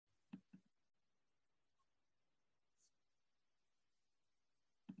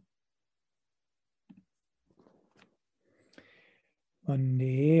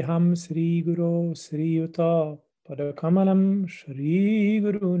Vandeham Sri Guru Sri Yuta Padakamalam Shri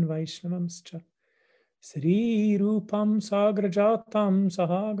Gurun Vaishnavamscha Sri Rupam Sagrajatam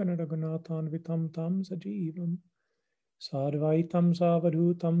Sahagana Raghunathan Vitam Tam Sajivam Sadvaitam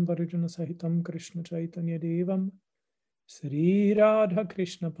Savadhutam Varijana Sahitam Krishna Chaitanya Devam Sri Radha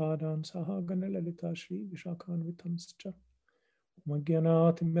Krishna Padan Sahagana Lalita Shri Vishakhan Vitamscha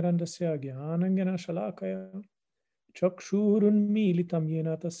Magyanath Mirandasya Gyanangana Shalakaya Chakshurunmilitam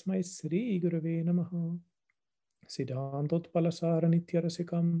Yena Tasmai Sri Gurave Namaha Siddhantotpalasara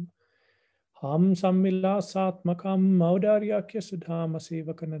Nityarasikam Ham Sammilasatmakam Maudaryakya Sudhama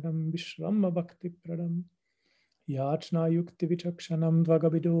Sevakanadam Vishrama Bhakti Pradam Yachna Yukti Vichakshanam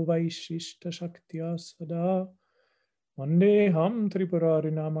Dvagavido Vaishishta Shaktya Sada Vandeham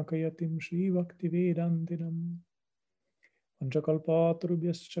Tripurarinamakayatim Shri Bhakti Vedantinam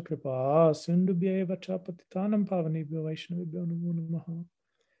Vanchakalpatarubhyascha kripa sindubhya vacha patitanam pavanebhyo vaishnavibhyo namo namaha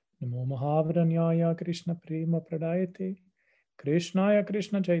Namo Mahavranyaya Krishna Prema Pradayate Krishnaya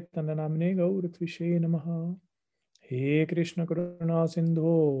Krishna Chaitanya Namne Gauratvishe Namaha He Krishna Karuna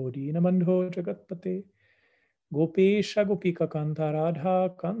Sindho Dinabandho Jagatpate Gopesha Gopika Kanta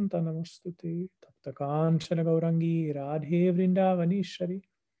Radha Kanta Namostute Tapta Kanchana Gaurangi Radhe Vrindavanishari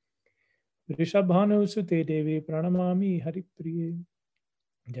Rishabhanusute Devi Pranamami Haripriye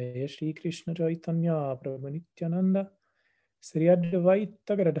Jaya Shri Krishna Chaitanya Prabhu Nityananda Sri Advaita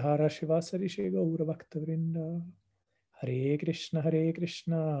Gadadhara Shivasari Shri Gaura Bhakta Vrinda Hare Krishna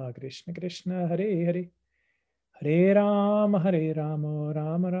Krishna Krishna Hare Hare Hare Rama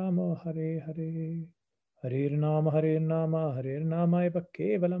Rama Rama Hare Hare Hare Nama Eva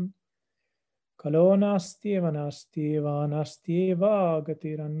Kevalam Kalo Nasti Eva Nasti Eva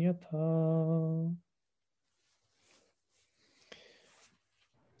Gatiranyatha.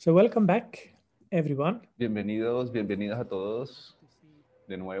 So welcome back, everyone. Bienvenidos, bienvenidas a todos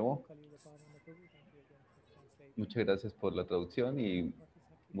de nuevo. Muchas gracias por la traducción y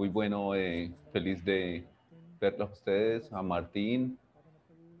muy bueno, feliz de verlos a ustedes, a Martín,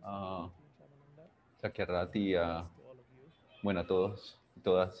 a Sakyarati, bueno, a todos y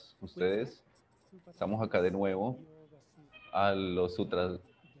todas ustedes. Estamos acá de nuevo a los sutras,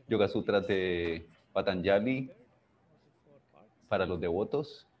 Yoga Sutras de Patanjali para los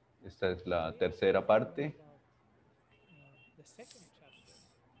devotos. Esta es la tercera parte.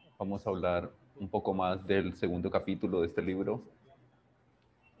 Vamos a hablar un poco más del segundo capítulo de este libro,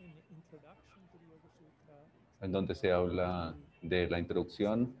 en donde se habla de la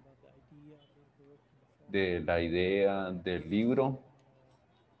introducción, de la idea del libro,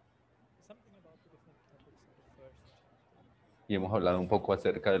 y hemos hablado un poco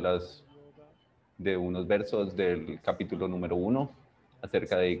acerca de unos versos del capítulo número 1,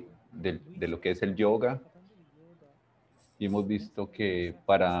 acerca de lo que es el yoga, y hemos visto que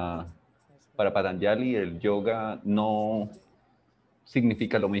para Patanjali el yoga no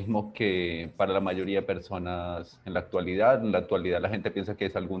significa lo mismo que para la mayoría de personas en la actualidad. En la actualidad la gente piensa que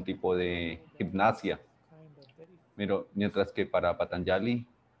es algún tipo de gimnasia, pero mientras que para Patanjali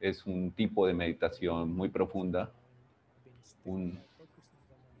es un tipo de meditación muy profunda,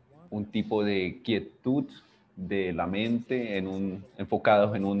 un tipo de quietud de la mente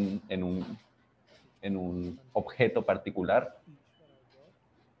enfocados en un objeto particular.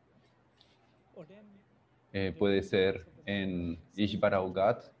 Puede ser en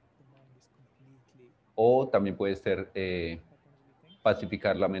Ishvara-Ugat, o también puede ser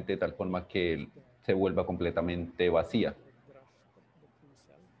pacificar la mente de tal forma que se vuelva completamente vacía,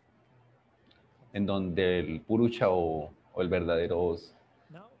 en donde el Purusha o el verdadero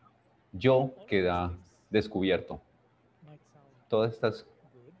yo queda descubierto. Todas estas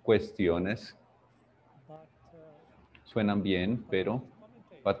cuestiones suenan bien, pero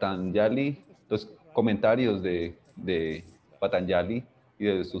Patanjali, los comentarios de Patanjali y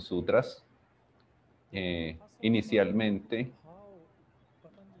de sus sutras, inicialmente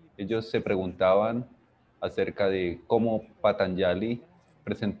ellos se preguntaban acerca de cómo Patanjali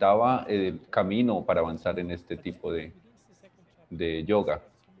presentaba el camino para avanzar en este tipo de yoga.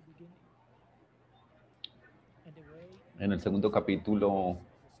 En el segundo capítulo,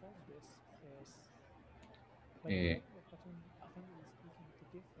 en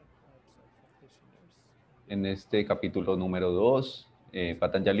este capítulo número 2,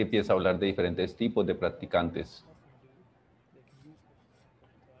 Patanjali empieza a hablar de diferentes tipos de practicantes.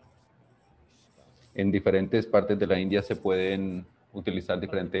 En diferentes partes de la India se pueden utilizar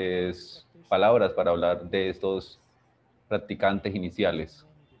diferentes palabras para hablar de estos practicantes iniciales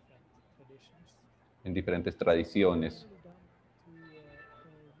en diferentes tradiciones.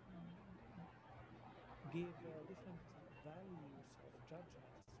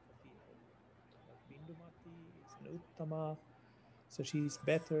 uttama. So she's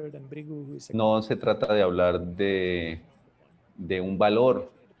better than Bhrigu, who is second. No se trata de hablar de un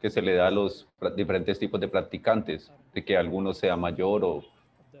valor que se le da a los diferentes tipos de practicantes, de que alguno sea mayor o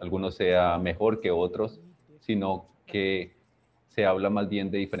alguno sea mejor que otros, sino que se habla más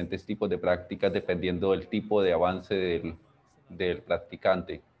bien de diferentes tipos de prácticas dependiendo del tipo de avance del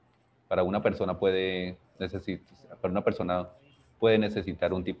practicante. Para una persona puede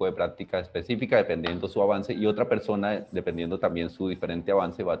necesitar un tipo de práctica específica dependiendo su avance, y otra persona, dependiendo también su diferente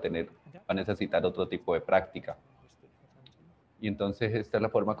avance, va a necesitar otro tipo de práctica. Y entonces esta es la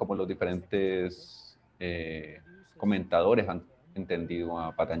forma como los diferentes comentadores han entendido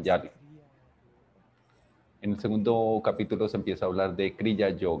a Patanjali. En el segundo capítulo se empieza a hablar de Kriya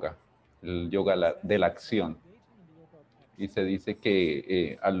Yoga, el yoga de la acción. Y se dice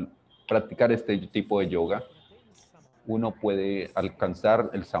que al practicar este tipo de yoga, uno puede alcanzar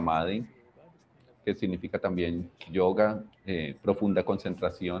el samadhi, que significa también yoga, profunda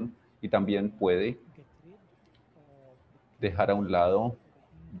concentración, y también puede dejar a un lado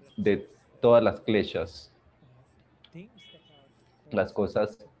de todas las kleshas, las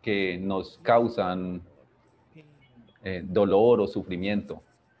cosas que nos causan dolor o sufrimiento.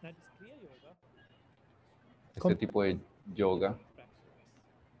 Este tipo de yoga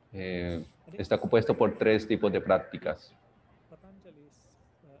está compuesto por 3 tipos de prácticas.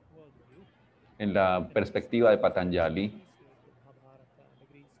 En la perspectiva de Patanjali,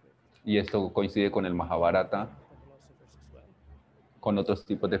 y esto coincide con el Mahabharata, con otros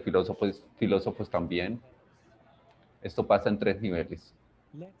tipos de filósofos también, esto pasa en 3 niveles.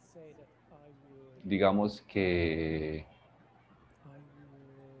 Digamos que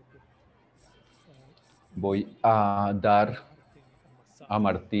voy a dar a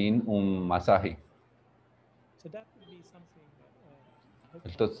Martín un masaje.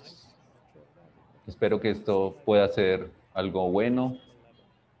 Entonces, espero que esto pueda ser algo bueno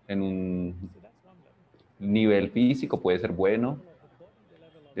en un nivel físico, puede ser bueno,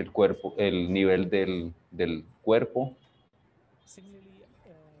 del cuerpo, el nivel del cuerpo.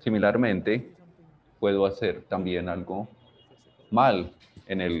 Similarmente, puedo hacer también algo malo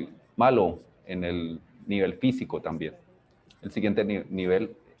en el nivel físico también. El siguiente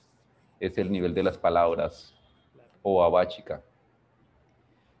nivel es el nivel de las palabras o abáchica.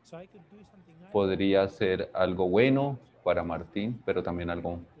 Podría ser algo bueno para Martín, pero también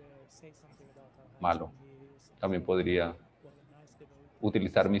algo malo. También podría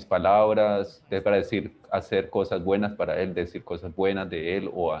utilizar mis palabras para hacer cosas buenas para él, decir cosas buenas de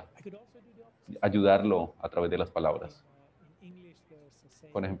él, o ayudarlo a través de las palabras.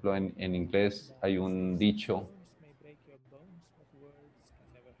 Por ejemplo, en inglés hay un dicho,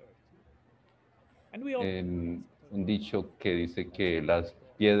 que dice que las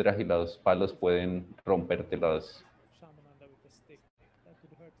piedras y los palos pueden romperte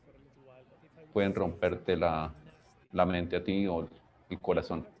la mente a ti o el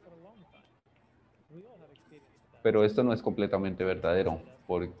corazón. Pero esto no es completamente verdadero,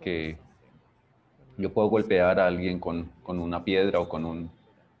 porque yo puedo golpear a alguien con una piedra o con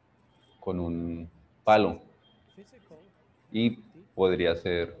un palo, y podría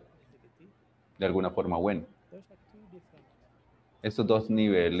ser de alguna forma bueno. Estos 2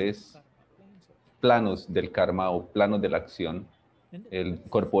 niveles, planos del karma o planos de la acción, el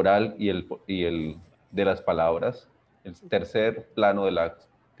corporal y el de las palabras. El tercer plano de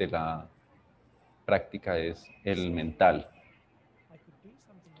la práctica es el mental.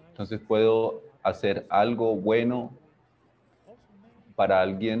 Entonces puedo hacer algo bueno para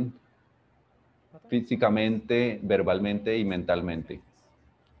alguien físicamente, verbalmente y mentalmente.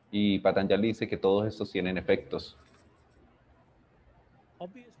 Y Patanjali dice que todos estos tienen efectos.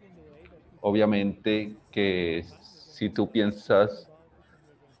 Obviamente que si tú piensas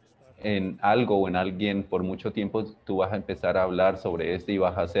en algo o en alguien por mucho tiempo, tú vas a empezar a hablar sobre y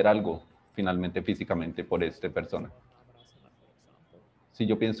vas a hacer algo finalmente físicamente por esta persona. Si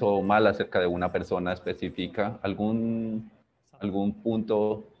yo pienso mal acerca de una persona específica, algún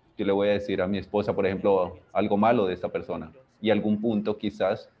punto yo le voy a decir a mi esposa, por ejemplo, algo malo de esta persona, y algún punto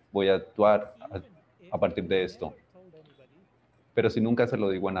quizás voy a actuar a partir de esto. Pero si nunca se lo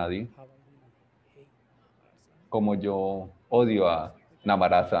digo a nadie, como yo odio a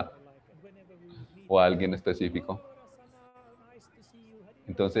Namarasa o a alguien específico,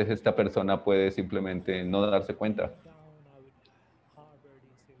 entonces esta persona puede simplemente no darse cuenta.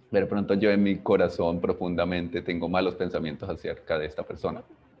 De pronto yo en mi corazón profundamente tengo malos pensamientos acerca de esta persona.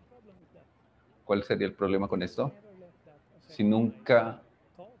 ¿Cuál sería el problema con esto? Si nunca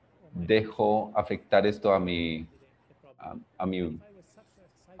dejo afectar esto a mi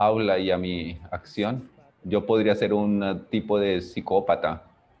habla y a mi acción, yo podría ser un tipo de psicópata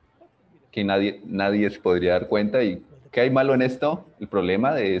que nadie se podría dar cuenta. ¿Y qué hay malo en esto? El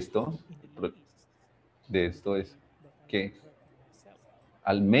problema de esto es que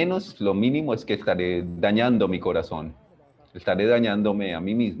al menos lo mínimo es que estaré dañando mi corazón, estaré dañándome a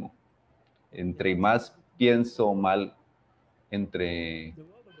mí mismo. Entre más pienso mal, entre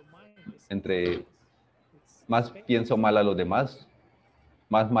más pienso mal a los demás,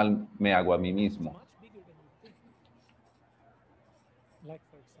 más mal me hago a mí mismo.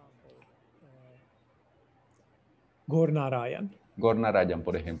 Gornarayan,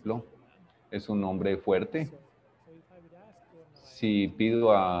 por ejemplo, es un hombre fuerte. Si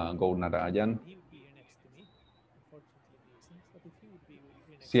pido a Gornarayan,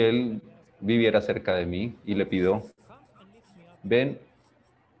 si él viviera cerca de mí y le pido, ven,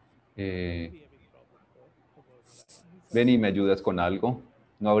 ven y me ayudas con algo,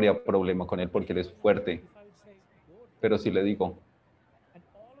 no habría problema con él porque él es fuerte. Pero si le digo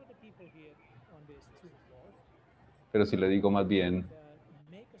más bien,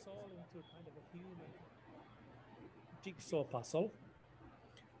 jigsaw puzzle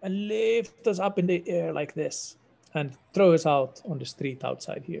and lift us up in the air like this and throw us out on the street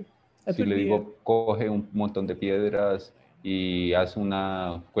outside here. si le digo, coge un montón de piedras y haz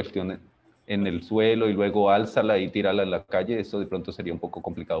una cuestión en el suelo y luego álzala y tírala en la calle, eso de pronto sería un poco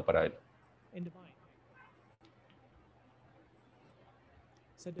complicado para él.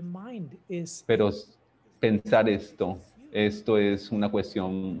 Pero pensar esto es una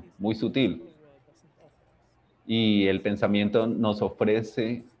cuestión muy sutil. Y el pensamiento nos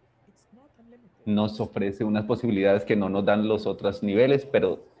ofrece unas posibilidades que no nos dan los otros niveles,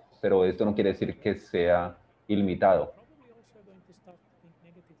 pero esto no quiere decir que sea ilimitado.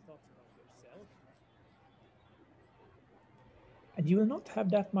 And you will not have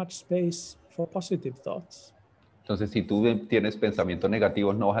that much space for positive thoughts. Entonces, si tú tienes pensamientos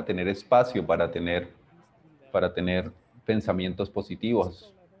negativos, no vas a tener espacio para tener pensamientos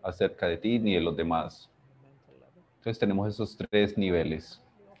positivos acerca de ti ni de los demás. Entonces, tenemos esos 3 niveles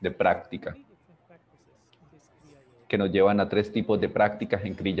de práctica que nos llevan a 3 tipos de prácticas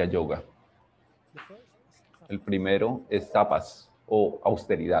en Kriya Yoga. El primero es tapas o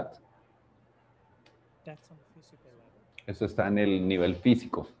austeridad. Eso está en el nivel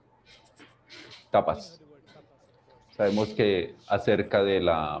físico. Tapas. Sabemos que acerca de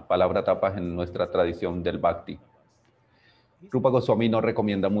la palabra tapas en nuestra tradición del Bhakti, Rupa Goswami no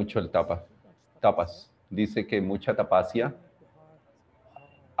recomienda mucho el tapas. Dice que mucha tapasya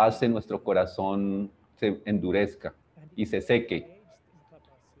hace nuestro corazón se endurezca y se seque.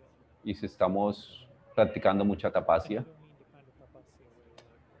 Y si estamos practicando mucha tapasya,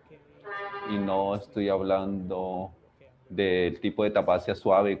 y no estoy hablando del tipo de tapasya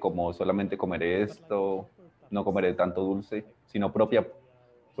suave como solamente comeré esto, no comeré tanto dulce, sino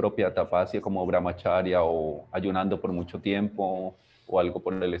propia tapasya como brahmacharya o ayunando por mucho tiempo o algo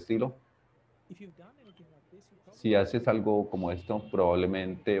por el estilo. Si haces algo como esto,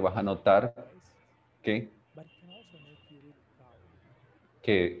 probablemente vas a notar que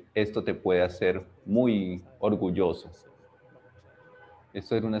esto te puede hacer muy orgulloso.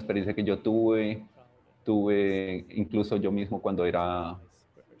 Esto es una experiencia que yo tuve incluso yo mismo cuando era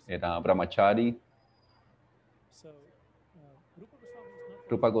brahmachari.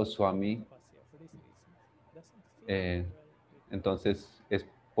 Rupa Goswami, entonces es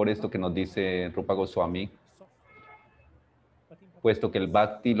por esto que nos dice Rupa Goswami, puesto que el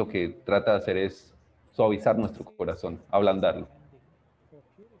Bhakti lo que trata de hacer es suavizar nuestro corazón, ablandarlo.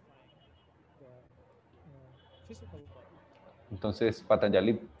 Entonces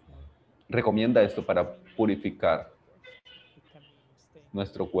Patanjali recomienda esto para purificar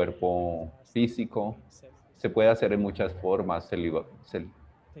nuestro cuerpo físico. Se puede hacer en muchas formas,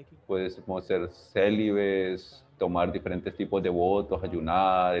 podemos ser célibes, tomar diferentes tipos de votos,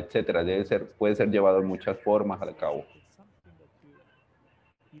 ayunar, etcétera. Puede ser llevado en muchas formas al cabo.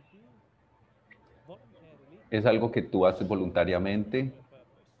 Es algo que tú haces voluntariamente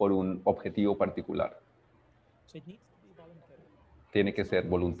por un objetivo particular. Tiene que ser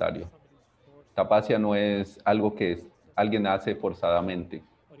voluntario. Tapasya no es algo que alguien hace forzadamente.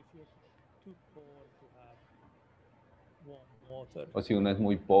 O si uno es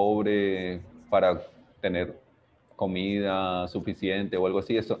muy pobre para tener comida suficiente o algo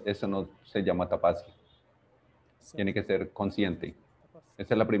así, eso no se llama tapasya. Tiene que ser consciente.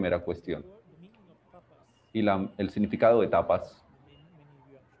 Esa es la primera cuestión. Y el significado de tapas,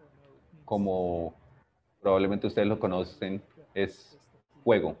 como probablemente ustedes lo conocen, es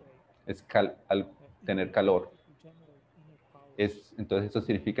fuego, es al tener calor. Entonces eso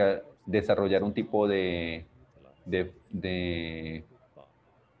significa desarrollar un tipo de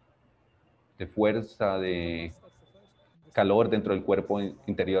fuerza, de calor dentro del cuerpo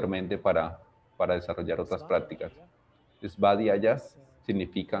interiormente para desarrollar otras prácticas. Svadhyaya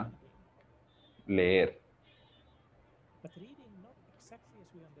significa leer.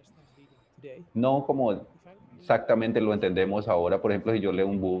 No como exactamente lo entendemos ahora. Por ejemplo, si yo leo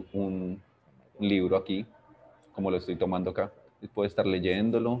un libro aquí, como lo estoy tomando acá, puedo estar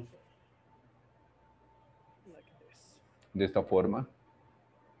leyéndolo de esta forma.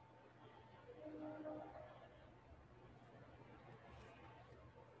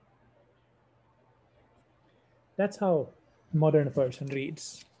 That's how modern person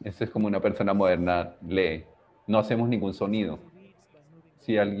reads. Esto es como una persona moderna lee. No hacemos ningún sonido.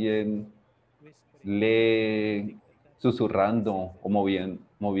 Si alguien lee susurrando o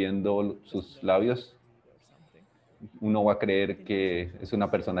moviendo sus labios, uno va a creer que es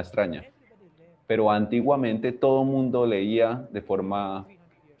una persona extraña. Pero antiguamente todo el mundo leía de forma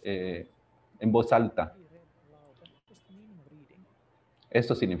en voz alta.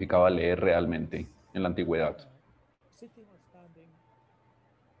 Esto significaba leer realmente en la antigüedad.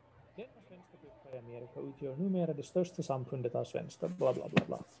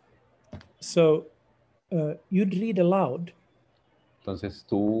 So you'd read aloud. Entonces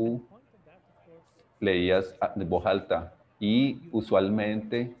tú leías de voz alta y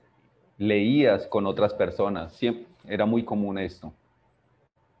usualmente leías con otras personas. Siempre, era muy común esto.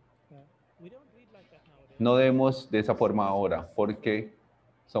 No debemos de esa forma ahora porque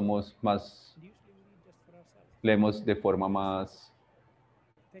somos más, leemos de forma más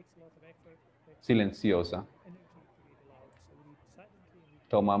silenciosa.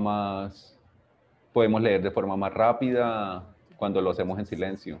 Toma más, podemos leer de forma más rápida cuando lo hacemos en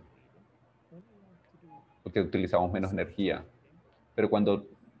silencio, porque utilizamos menos energía. Pero cuando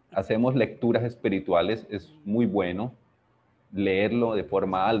hacemos lecturas espirituales es muy bueno leerlo de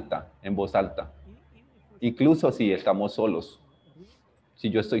forma alta, en voz alta. Incluso si estamos solos, si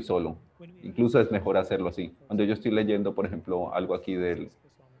yo estoy solo, incluso es mejor hacerlo así. Cuando yo estoy leyendo, por ejemplo, algo aquí de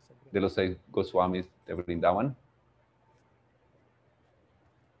los 6 Goswamis de Vrindavan,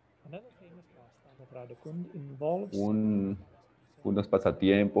 unos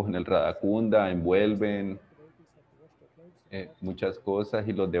pasatiempos en el Radhakunda envuelven muchas cosas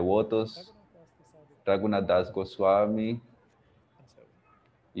y los devotos, Raghunath Das Goswami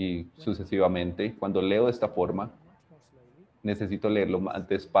y sucesivamente. Cuando leo de esta forma, necesito leerlo más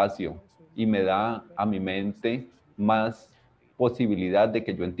despacio y me da a mi mente más posibilidad de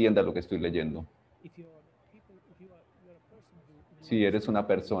que yo entienda lo que estoy leyendo. Si eres una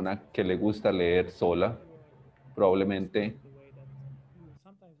persona que le gusta leer sola, probablemente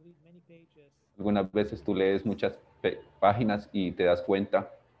algunas veces tú lees muchas páginas y te das cuenta,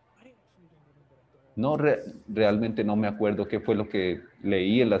 no realmente no me acuerdo qué fue lo que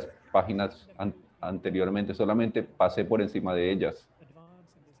leí en las páginas anteriormente, solamente pasé por encima de ellas.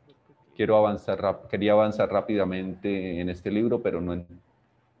 Quería avanzar rápidamente en este libro, pero no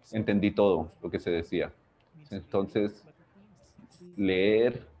entendí todo lo que se decía. Entonces,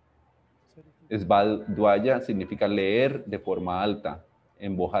 leer Svadhyaya significa leer de forma alta,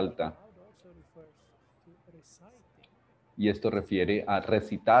 en voz alta. Y esto refiere a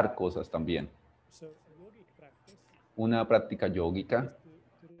recitar cosas también. Una práctica yógica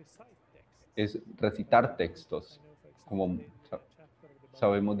es recitar textos, como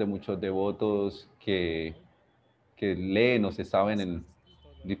sabemos de muchos devotos que leen o se saben en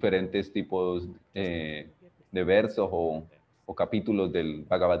diferentes tipos de versos o capítulos del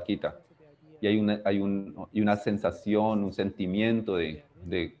Bhagavad Gita. Y hay una sensación, un sentimiento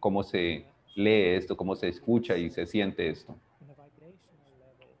de cómo se lee esto, cómo se escucha y se siente esto.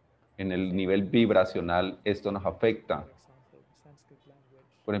 En el nivel vibracional esto nos afecta.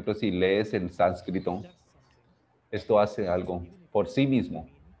 Por ejemplo, si lees en sánscrito, esto hace algo por sí mismo,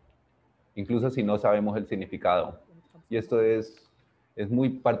 incluso si no sabemos el significado. Y esto es muy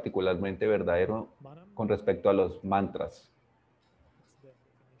particularmente verdadero con respecto a los mantras.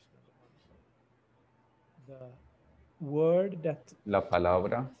 La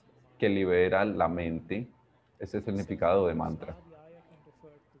palabra que libera la mente, ese es el significado de mantra.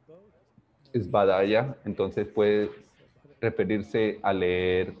 Svadhyaya, entonces puede referirse a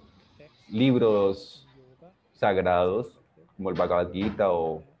leer libros sagrados, como el Bhagavad Gita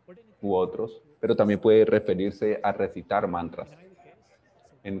u otros, pero también puede referirse a recitar mantras.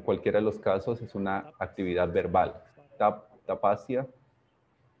 En cualquiera de los casos es una actividad verbal. Tapasya,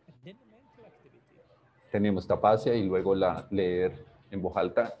 tenemos tapasya y luego leer en voz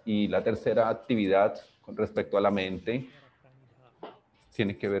alta. Y la tercera actividad con respecto a la mente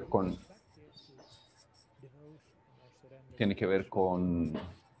tiene que ver con, tiene que ver con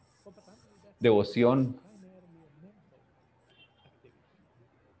devoción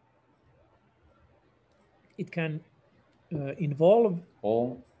It can involve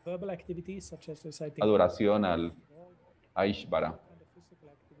o verbal activities such as reciting adoración a Ishvara. kind of physical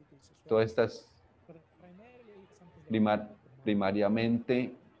activities as well. Todas estas But primarily it's something that primar,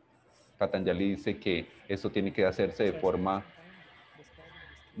 primariamente, Patanjali dice que eso tiene que hacerse so I spent some time describing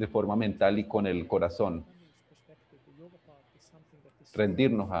these three de forma levels. mental y con el From corazón, Patanjali's perspective, the yoga path is something that is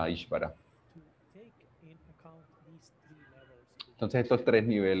rendirnos a Ishvara. to take in account these three levels: Entonces estos tres the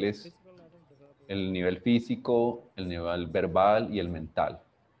niveles, physical level, the verbal el level. nivel físico, el nivel verbal y el mental.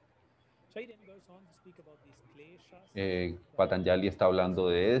 So he then goes on to speak about these kleshas. Patanjali está hablando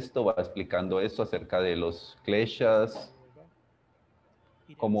de esto, va explicando esto acerca de los kleshas, Yoga.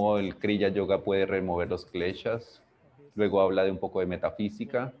 He then cómo says el Kriya Yoga puede remover los kleshas. of this Luego habla de un poco de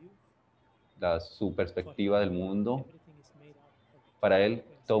metafísica, worldview. su For perspectiva him, del mundo. everything is made up of Para two él,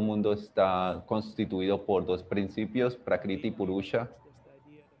 todo el mundo está constituido por dos principios, Prakriti y Purusha. there's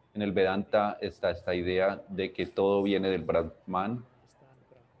the idea that En el Vedanta está esta idea de que todo viene del Brahman, understand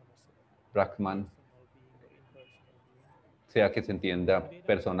Brahman as a Brahman, personal being or impersonal being. sea que se entienda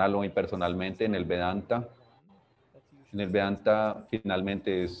personal o impersonalmente en el Vedanta. En el Vedanta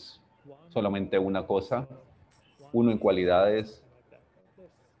finalmente es solamente una cosa, uno en cualidades,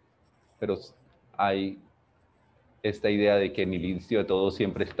 pero hay esta idea de que en el inicio de todo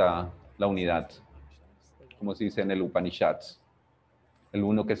siempre está la unidad, como se dice en el Upanishads, el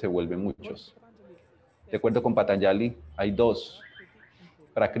uno que se vuelve muchos. De acuerdo con Patanjali, hay dos,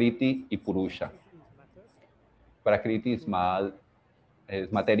 Prakriti y Purusha. Prakriti es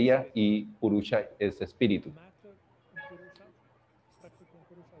materia y Purusha es espíritu.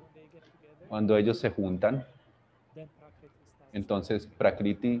 Cuando ellos se juntan, entonces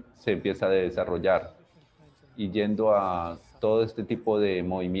Prakriti se empieza a desarrollar y yendo a todo este tipo de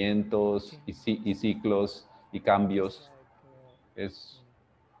movimientos y ciclos y cambios, es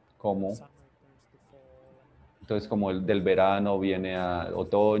como, entonces como el del verano viene a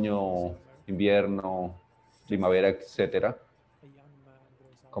otoño, invierno, primavera, etcétera,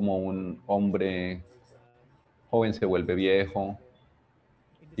 como un hombre joven se vuelve viejo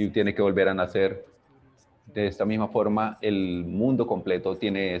y tiene que volver a nacer. De esta misma forma, el mundo completo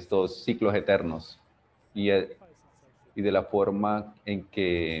tiene estos ciclos eternos y de la forma en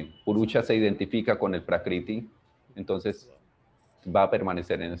que Purusha se identifica con el Prakriti, entonces va a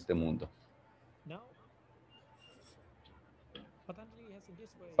permanecer en este mundo.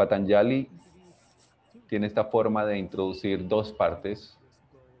 Patanjali tiene esta forma de introducir dos partes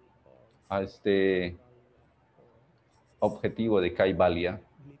a este objetivo de Kaivalya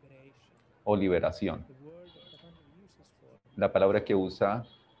o liberación. La palabra que usa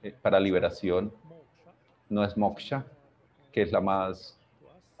para liberación no es moksha, que es la más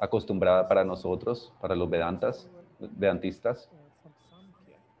acostumbrada para nosotros, para los vedantistas.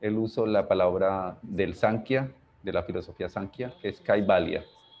 Él usa la palabra del Sankhya, de la filosofía Sankhya, que es Kaivalya.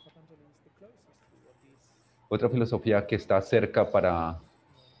 Otra filosofía que está cerca para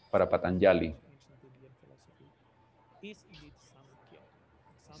Patanjali.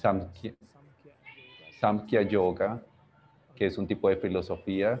 Samkhya Yoga, que es un tipo de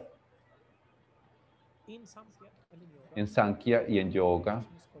filosofía. En Sankhya y en Yoga,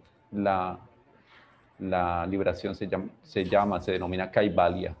 la liberación se denomina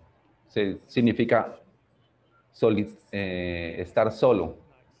Kaivalya. Significa estar solo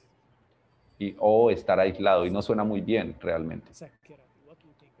o estar aislado, y no suena muy bien realmente.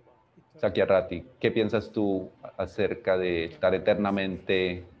 Sakyarati, ¿qué piensas tú acerca de estar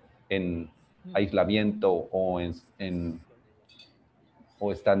eternamente en aislamiento o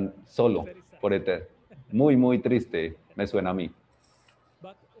estar solo por eterno? Muy, muy triste, me suena a mí.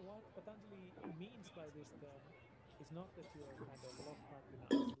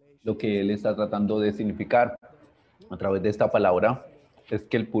 Lo que él está tratando de significar a través de esta palabra es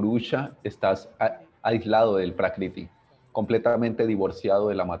que el Purusha está aislado del Prakriti, completamente divorciado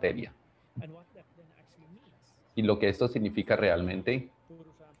de la materia. Y lo que esto significa realmente,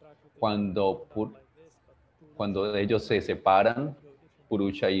 cuando ellos se separan,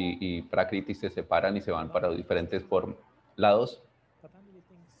 Purusha y Prakriti se separan y se van para diferentes lados,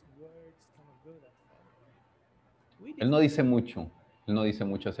 él no dice mucho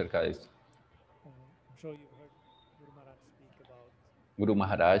acerca de esto. Guru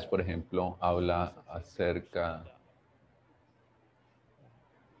Maharaj, por ejemplo, habla acerca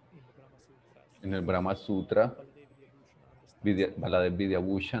en el Brahma Sutra, Baladev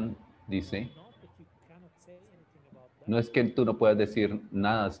Vidyabhushan dice No es que tú no puedas decir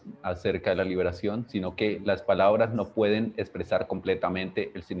nada acerca de la liberación, sino que las palabras no pueden expresar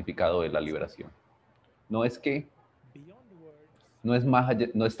completamente el significado de la liberación. No es que no, es más allá,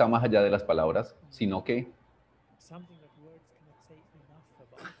 no está más allá de las palabras, sino que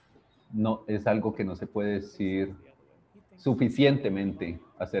no es algo que no se puede decir suficientemente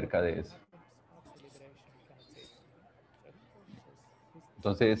acerca de eso.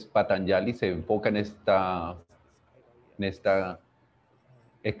 Entonces, Patanjali se enfoca en esta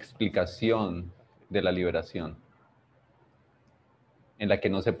explicación de la liberación, en la que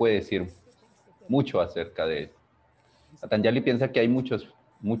no se puede decir mucho acerca de él. Patanjali piensa que hay muchos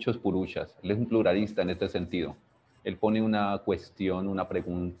purushas. Él es un pluralista en este sentido. Él pone una cuestión, una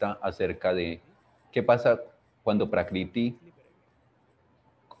pregunta acerca de qué pasa cuando Prakriti,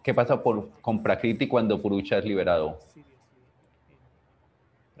 qué pasa con Prakriti cuando Purusha es liberado.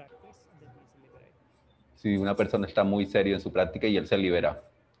 Si una persona está muy serio en su práctica y él se libera,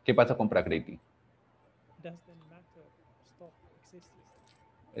 ¿qué pasa con Prakriti?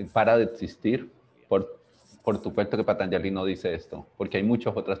 Para de existir. Por supuesto que Patanjali no dice esto, porque hay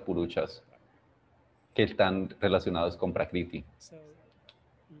muchas otras purushas que están relacionados con Prakriti.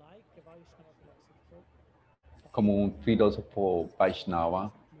 Como un filósofo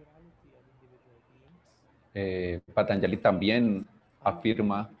Vaishnava, Patanjali también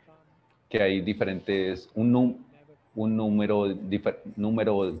afirma que hay diferentes, un número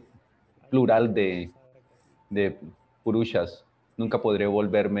plural de purushas. Nunca podré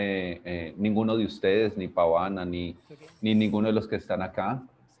volverme ninguno de ustedes, ni Pavana, ni ninguno de los que están acá.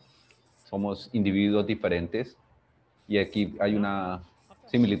 Somos individuos diferentes y aquí hay una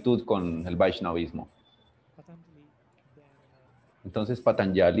similitud con el Vaishnavismo. Entonces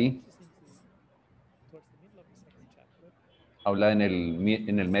Patanjali habla en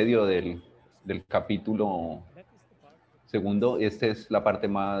el medio del capítulo segundo. Esta es la parte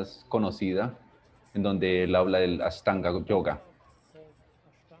más conocida, en donde él habla del Ashtanga Yoga.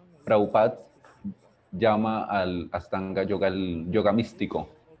 Prabhupada llama al Ashtanga Yoga el yoga místico.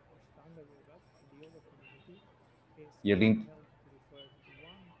 Y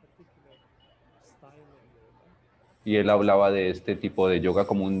él hablaba de este tipo de yoga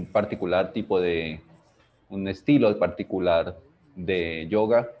como un particular tipo de, un estilo particular de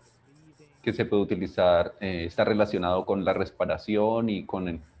yoga que se puede utilizar, está relacionado con la respiración y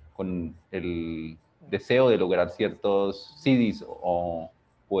con el deseo de lograr ciertos siddhis o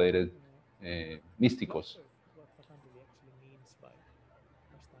poderes místicos.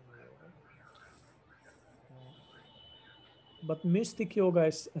 But mystic yoga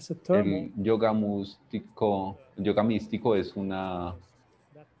as a term. El yoga místico es la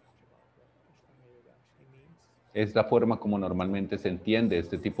forma como normalmente se entiende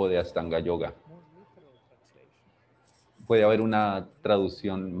este tipo de Ashtanga Yoga. Puede haber una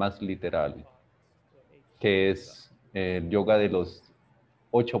traducción más literal, que es el yoga de los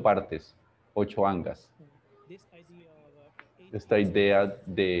 8 partes, 8 angas. Esta idea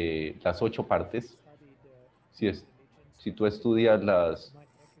de las 8 partes, si tú estudias las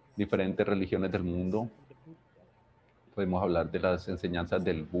diferentes religiones del mundo, podemos hablar de las enseñanzas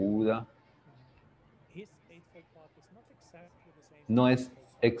del Buda. No es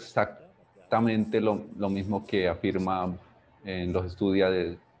exactamente lo mismo que afirma en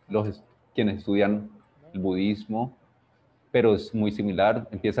quienes estudian el budismo, pero es muy similar.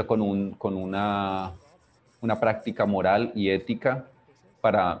 Empieza con una práctica moral y ética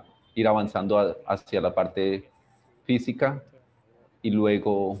para ir avanzando hacia la parte física y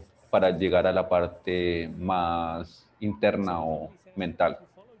luego para llegar a la parte más interna o mental.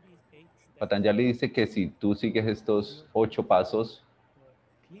 Patanjali dice que si tú sigues estos 8 pasos,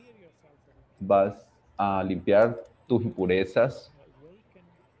 vas a limpiar tus impurezas,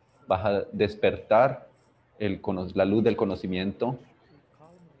 vas a despertar la luz del conocimiento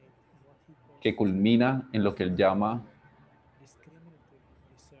que culmina en lo que él llama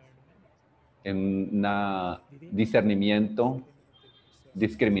en un discernimiento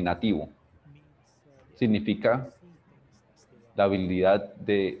discriminativo. Significa la habilidad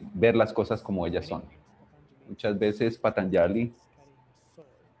de ver las cosas como ellas son. Muchas veces Patanjali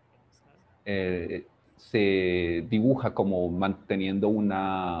se dibuja como manteniendo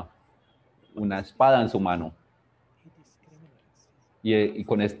una espada en su mano. Y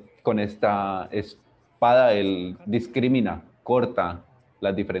con esta espada él discrimina, corta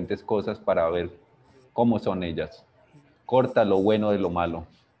las diferentes cosas para ver cómo son ellas. Corta lo bueno de lo malo.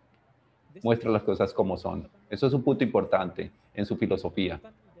 Muestra las cosas como son. Eso es un punto importante en su filosofía.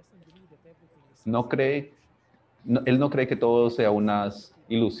 Él no cree que todo sea una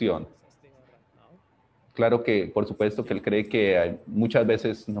ilusión. Claro que, por supuesto, que él cree que muchas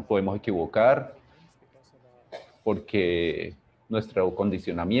veces nos podemos equivocar porque nuestro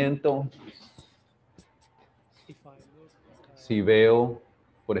condicionamiento, si veo,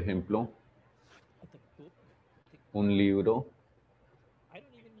 por ejemplo, un libro,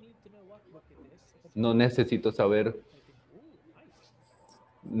 no necesito saber,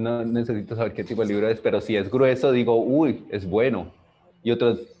 no necesito saber qué tipo de libro es, pero si es grueso, digo, uy, es bueno. Y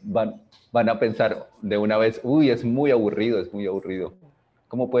otros van a pensar de una vez, uy, es muy aburrido, es muy aburrido.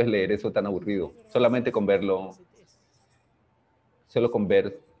 ¿Cómo puedes leer eso tan aburrido? Solamente con verlo, solo con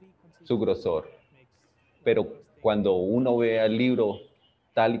ver su grosor. Pero cuando uno ve al libro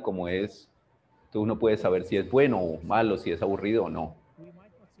tal y como es, tú no puedes saber si es bueno o malo, si es aburrido o no.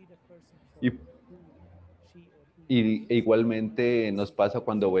 Y, y igualmente nos pasa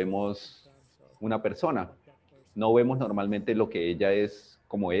cuando vemos una persona. No vemos normalmente lo que ella es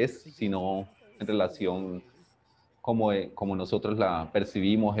como es, sino en relación como nosotros la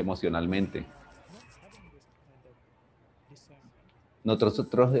percibimos emocionalmente.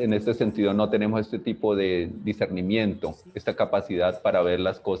 Nosotros en este sentido no tenemos este tipo de discernimiento, esta capacidad para ver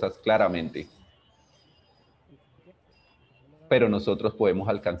las cosas claramente, pero nosotros podemos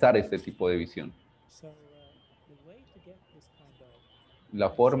alcanzar este tipo de visión. La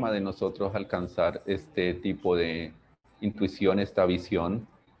forma de nosotros alcanzar este tipo de intuición, esta visión,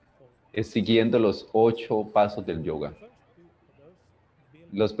 es siguiendo los 8 pasos del yoga.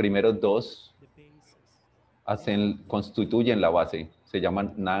 Los primeros 2 constituyen la base, se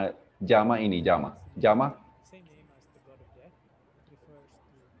llaman yama y niyama. Yama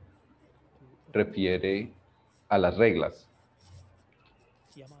refiere a las reglas.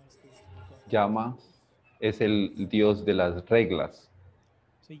 Yama es el dios de las reglas,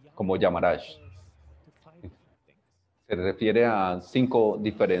 como Yamaraj. Se refiere a 5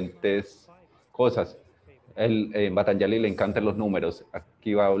 diferentes cosas. En Patanjali le encantan los números.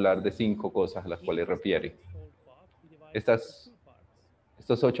 Aquí va a hablar de 5 cosas a las cuales refiere. Estos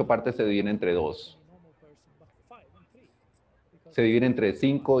 8 partes se dividen entre 2. Se dividen entre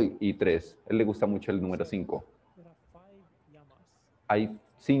 5 y 3. A él le gusta mucho el número 5. Hay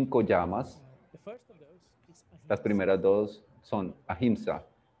 5 llamas. Las primeras 2 son ahimsa,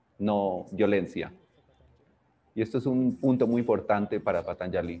 no violencia. Y esto es un punto muy importante para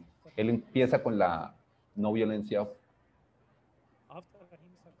Patanjali. Él empieza con la no violencia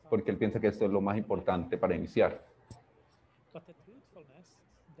porque él piensa que esto es lo más importante para iniciar.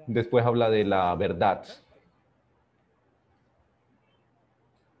 Después habla de la verdad.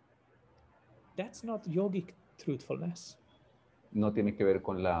 That's not yogic truthfulness. No tiene que ver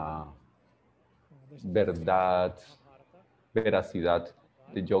con la verdad, veracidad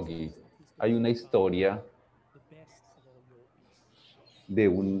de yogi. Hay una historia de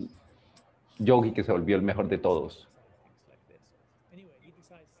un yogi que se volvió el mejor de todos.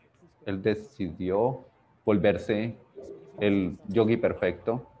 Él decidió volverse el yogi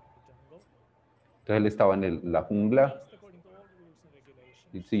perfecto. Entonces él estaba en la jungla,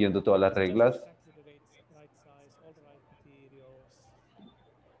 siguiendo todas las reglas.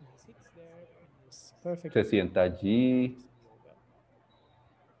 Se sienta allí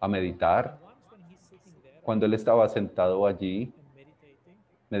a meditar. Cuando él estaba sentado allí,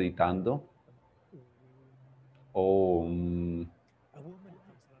 meditando,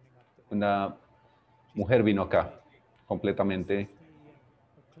 una mujer vino acá, completamente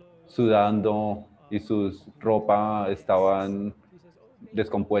sudando y sus ropas estaban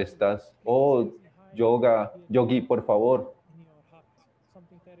descompuestas. Oh, yogi, por favor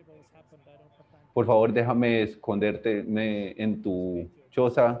déjame esconderte en tu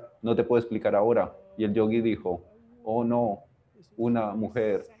choza, no te puedo explicar ahora. Y el yogi dijo, oh no, una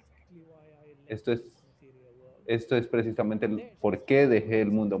mujer, esto es precisamente el por qué dejé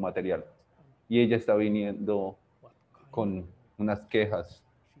el mundo material. Y ella está viniendo con unas quejas.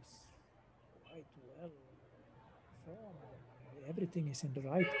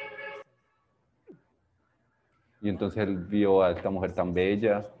 Y entonces él vio a esta mujer tan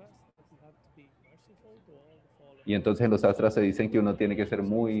bella. Y entonces en los astras se dicen que uno tiene que ser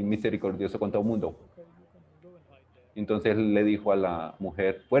muy misericordioso con todo el mundo. Entonces él le dijo a la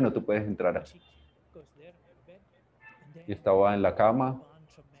mujer, bueno, tú puedes entrar. Y estaba en la cama.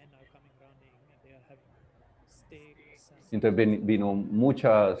 Entonces vino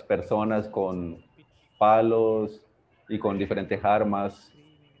muchas personas con palos y con diferentes armas.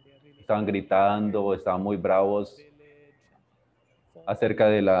 Estaban gritando, estaban muy bravos acerca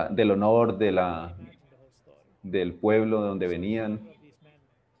del honor del pueblo de donde venían.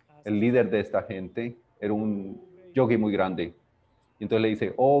 El líder de esta gente era un yogi muy grande. Y entonces le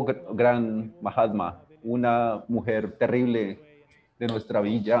dice, oh, gran Mahatma, una mujer terrible de nuestra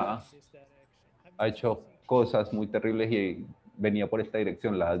villa ha hecho cosas muy terribles y venía por esta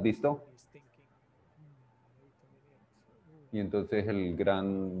dirección, ¿la has visto? Y entonces el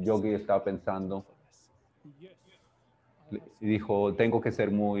gran yogi estaba pensando y dijo, tengo que ser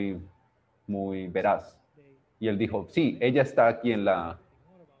muy veraz. Y él dijo, sí, ella está aquí en a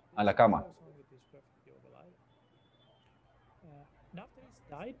la cama.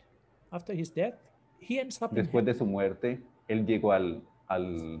 After his death, he ends up in Después de hell. su muerte, él llegó al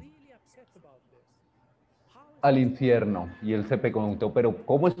Really upset about this. al infierno y él se preguntó, pero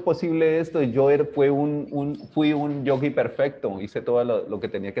 ¿cómo es posible esto? Yo fui un yogi perfecto, hice todo lo que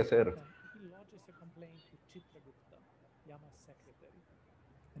tenía que hacer. He lodges a complaint to Chitragupta, Yama's secretary.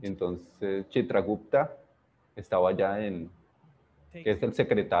 And Entonces Chitragupta estaba allá que es el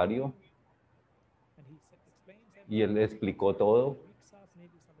secretario, and he explains y él le everything. explicó todo. Wakes up,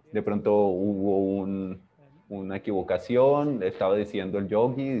 maybe somebody De else pronto hubo una equivocación, estaba diciendo el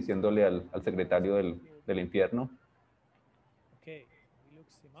yogi, diciéndole al secretario del infierno. Okay, he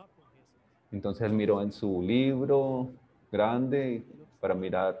looks him up in his Entonces él miró en su libro grande looks para for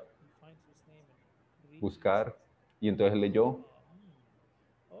mirar, he finds his name and reads. buscar, y entonces leyó.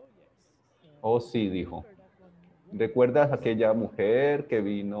 Oh yes. Oh, sí, dijo. Remember that one woman? ¿Recuerdas aquella mujer que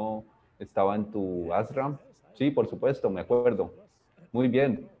vino, estaba en tu ashram? Sí, por supuesto, me acuerdo. Muy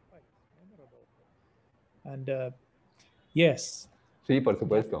bien. Quite memorable. And yes, Sí, por that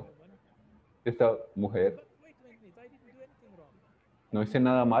supuesto. woman. Esta mujer, But wait a minute, I didn't do anything wrong. no hice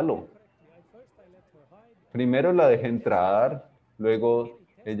nada malo. Correctly. First I let her hide. Primero la dejé entrar, luego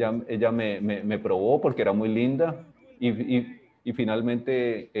Really tested. ella me probó porque era muy linda y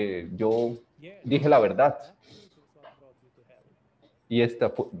finalmente yo Yes. dije la verdad. That truth is what brought you to hell. Y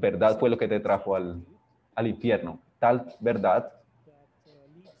esta verdad fue lo que te trajo al infierno. Tal verdad That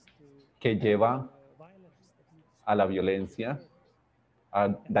leads to que lleva violence, that leads a la to violencia, hurt. a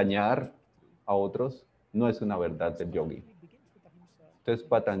And that's dañar not fake truth. a otros, no es una verdad So del yogi. Patanjali begins with ahimsa, Entonces and it's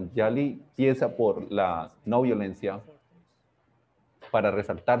Patanjali empieza por la no violencia para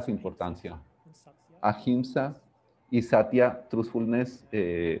resaltar su importancia. and satya, Ahimsa y satya, truthfulness,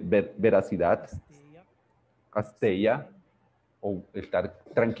 veracidad, asteya, asteya, o estar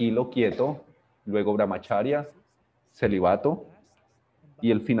tranquilo, quieto, luego brahmacharya, celibato, last,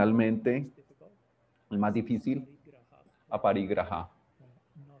 y el finalmente, most difficult, el más difícil, parigraha, aparigraha,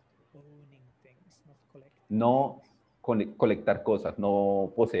 not owning things, not collecting no colectar cosas,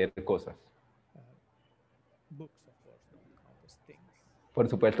 no poseer cosas. books, of course, don't count as things. Por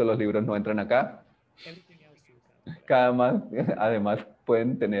supuesto, los libros no entran acá. Everything else you can collect. Cada más, además,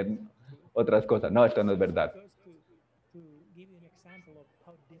 pueden tener otras cosas. No, esto no es verdad. Because to give you an example of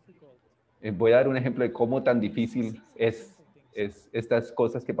how difficult Voy a dar un ejemplo de cómo tan difícil es estas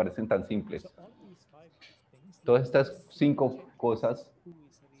cosas que parecen tan simples. so all these five things, Todas estas 5 check cosas who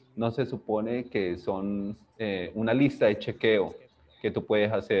is really no se supone que son una lista de chequeo que tú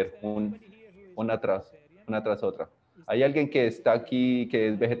puedes hacer anybody here who is una vegetarian? tras otra. ¿Hay alguien que está aquí que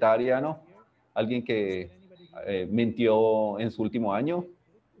es vegetariano? ¿Alguien que mintió en su último año?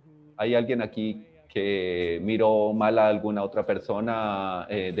 ¿Hay alguien aquí que miró mal a alguna otra persona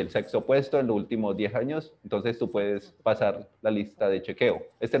del sexo opuesto en los últimos 10 años? Entonces tú puedes pasar la lista de chequeo.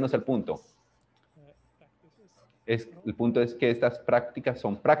 Este no es el punto. El punto es que estas prácticas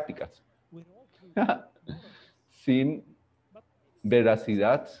son prácticas. Sin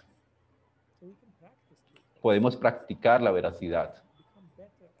veracidad, podemos practicar la veracidad.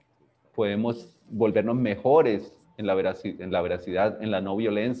 Podemos volvernos mejores en la veracidad, en la no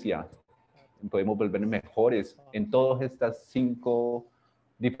violencia. Podemos volvernos mejores en todas estas 5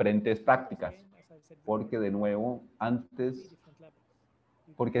 diferentes prácticas. Porque de nuevo,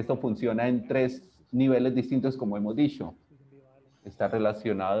 porque esto funciona en 3 niveles distintos, como hemos dicho. Está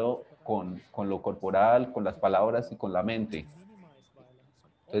relacionado con lo corporal, con las palabras y con la mente.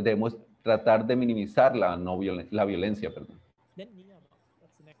 Entonces debemos tratar de minimizar la violencia. Perdón.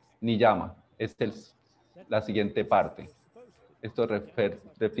 Niyama es la siguiente parte. Esto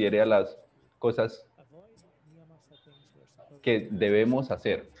refiere a las cosas que debemos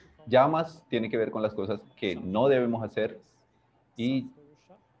hacer. Yamas tiene que ver con las cosas que no debemos hacer y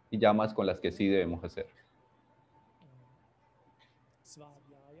yamas con las que sí debemos hacer.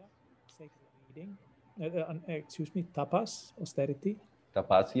 Svadhyaya, sacred reading. Excuse me, tapas, austerity.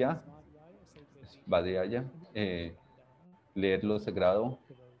 Tapasya, Svadhyaya, leer lo sagrado,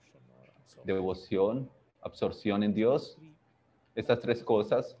 devoción, absorción en Dios. Estas 3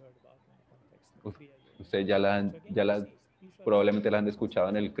 cosas, ustedes probablemente las han escuchado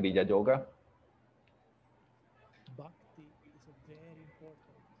en el Kriya Yoga.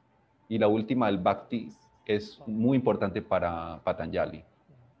 Y la última, el bhakti, es muy importante para Patanjali.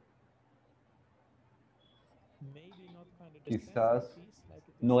 Quizás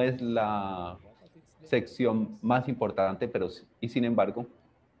no es la sección más importante, pero y sin embargo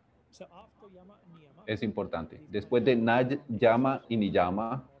es importante. Después de Yama y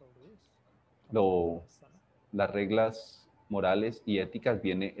Niyama, las reglas morales y éticas,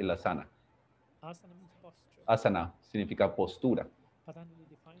 viene el asana. Asana significa postura.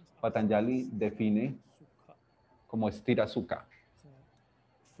 Patanjali define como estira sukha,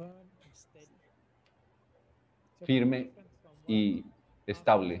 firme y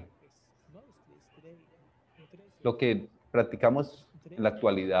estable. Lo que practicamos en la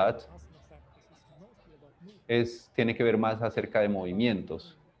actualidad tiene que ver más acerca de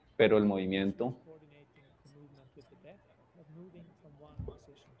movimientos, pero el movimiento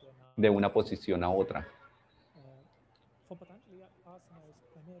de una posición a otra.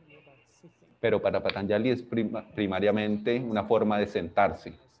 Pero para Patanjali es primariamente una forma de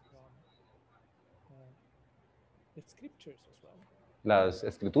sentarse. Las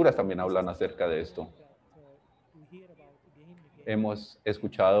escrituras también hablan acerca de esto. Hemos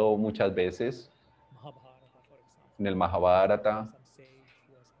escuchado muchas veces en el Mahabharata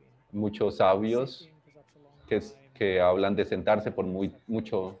muchos sabios que hablan de sentarse por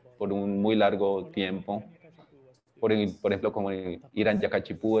un muy largo tiempo. Por ejemplo, como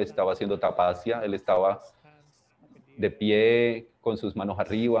Hiranyakashipu estaba haciendo tapasya, él estaba de pie, con sus manos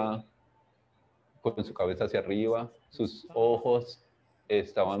arriba, con su cabeza hacia arriba, sus ojos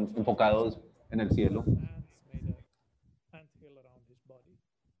estaban enfocados en el cielo,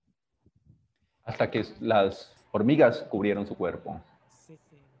 hasta que las hormigas cubrieron su cuerpo.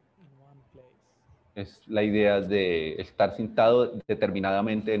 Es la idea de estar sentado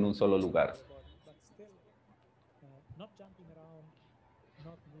determinadamente en un solo lugar.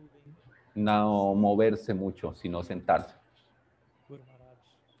 No moverse mucho, sino sentarse.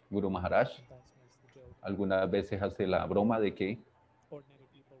 Guru Maharaj algunas veces hace la broma de que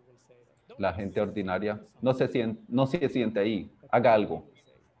la gente ordinaria no se siente ahí, haga algo.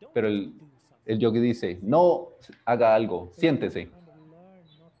 Pero el yogi dice, no haga algo, siéntese.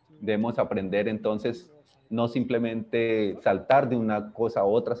 Debemos aprender entonces no simplemente saltar de una cosa a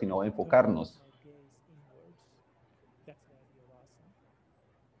otra, sino enfocarnos.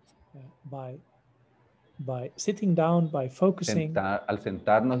 By sitting down, by focusing, al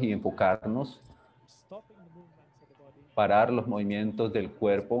sentarnos y enfocarnos, parar los movimientos del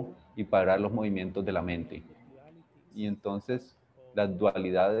cuerpo y parar los movimientos de la mente. Y entonces las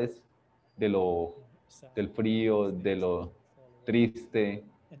dualidades del frío, de lo triste,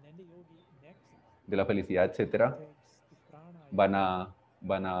 de la felicidad, etcétera, van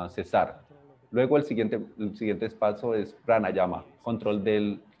a cesar. Luego el siguiente paso es pranayama, control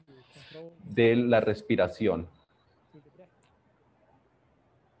de la respiración.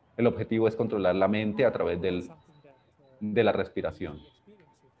 El objetivo es controlar la mente a través de la respiración.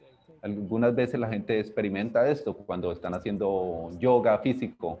 Algunas veces la gente experimenta esto cuando están haciendo yoga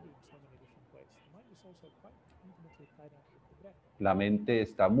físico. La mente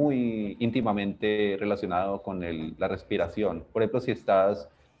está muy íntimamente relacionada con la respiración. Por ejemplo, si estás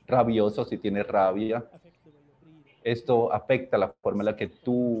rabioso, si tienes rabia, esto afecta la forma en la que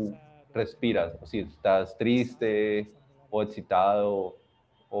tú respiras. Si estás triste o excitado,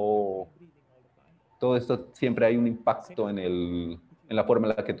 o todo esto, siempre hay un impacto en la forma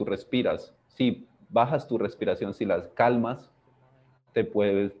en la que tú respiras. Si bajas tu respiración, si las calmas,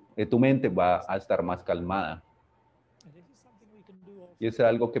 tu mente va a estar más calmada. Y eso es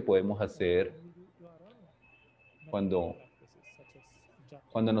algo que podemos hacer cuando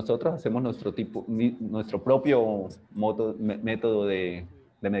nosotros hacemos nuestro propio método de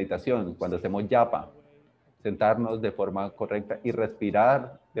meditación, cuando hacemos japa, sentarnos de forma correcta y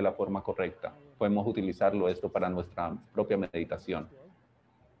respirar de la forma correcta. Podemos utilizarlo esto para nuestra propia meditación.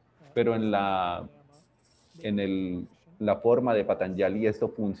 Pero en la forma de Patanjali esto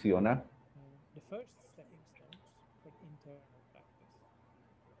funciona.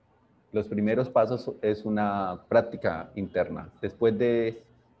 Los primeros pasos es una práctica interna. Después de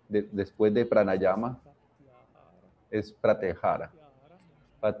pranayama es pratyahara.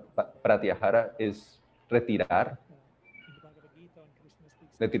 Pratyahara es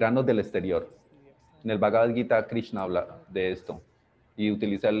retirarnos del exterior. En el Bhagavad Gita, Krishna habla de esto y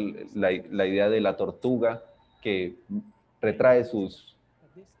utiliza la idea de la tortuga que retrae sus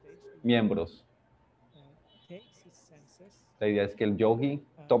miembros. La idea es que el yogi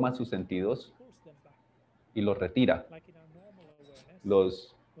toma sus sentidos y los retira.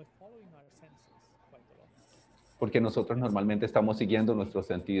 Los porque nosotros normalmente estamos siguiendo nuestros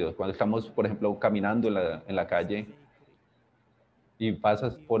sentidos. Cuando estamos, por ejemplo, caminando en la calle y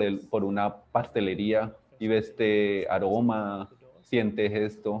pasas por una pastelería y ves este aroma, sientes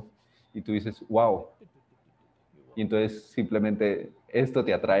esto y tú dices, wow. Y entonces simplemente esto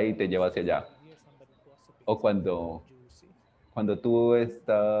te atrae y te lleva hacia allá. O cuando tú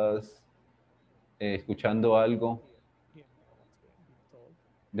estás escuchando algo,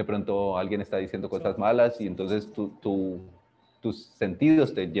 de pronto alguien está diciendo cosas malas y entonces tus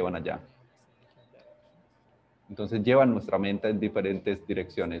sentidos te llevan allá. Entonces llevan nuestra mente en diferentes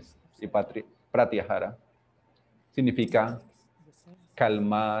direcciones. Y pratyahara significa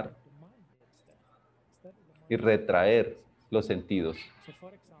calmar y retraer los sentidos.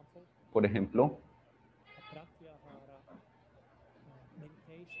 Por ejemplo,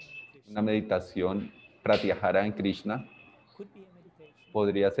 una meditación pratyahara en Krishna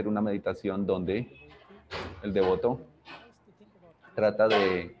podría ser una meditación donde el devoto trata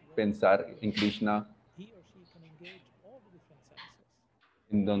de pensar en Krishna,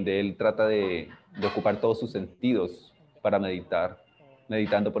 en donde él trata de ocupar todos sus sentidos para meditar,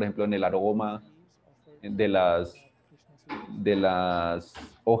 meditando, por ejemplo, en el aroma de las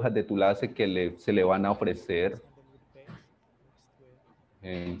hojas de tulase que se le van a ofrecer,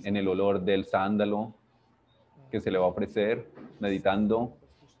 en el olor del sándalo que se le va a ofrecer, meditando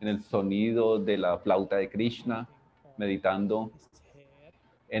en el sonido de la flauta de Krishna, meditando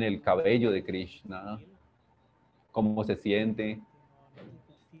en el cabello de Krishna, cómo se siente,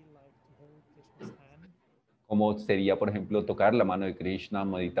 cómo sería, por ejemplo, tocar la mano de Krishna,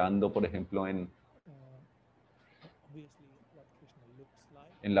 meditando, por ejemplo, en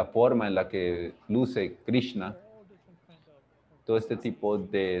la forma en la que luce Krishna, todo este tipo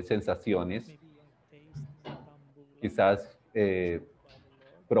de sensaciones, quizás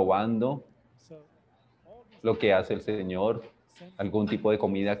probando lo que hace el Señor, algún tipo de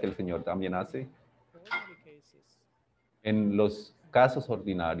comida que el Señor también hace. En los casos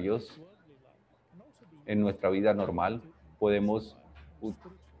ordinarios, en nuestra vida normal, podemos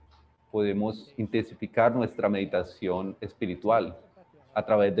intensificar nuestra meditación espiritual a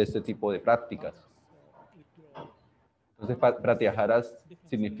través de este tipo de prácticas. Entonces, pratyahara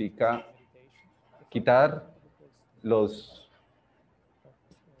significa quitar los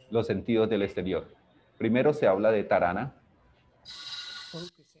sentidos del exterior. Primero se habla de tarana,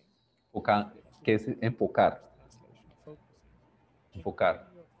 que es enfocar.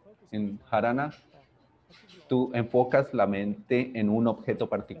 En dharana, tú enfocas la mente en un objeto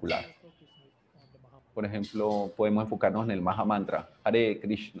particular. Por ejemplo, podemos enfocarnos en el Maha Mantra, Hare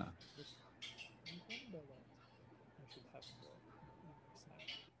Krishna.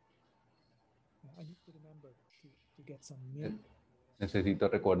 Necesito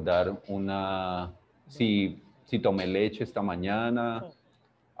recordar si tomé leche esta mañana.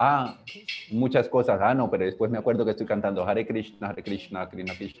 Muchas cosas. No, pero después me acuerdo que estoy cantando Hare Krishna, Krishna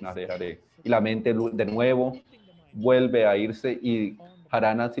Krishna, Hare Hare. Y la mente de nuevo vuelve a irse y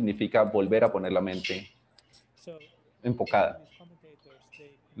dharana significa volver a poner la mente enfocada.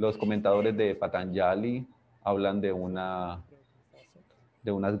 Los comentadores de Patanjali hablan de unas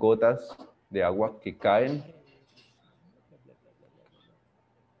gotas de agua que caen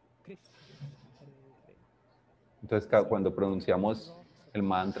Entonces, cuando pronunciamos el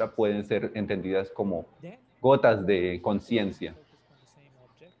mantra, pueden ser entendidas como gotas de conciencia.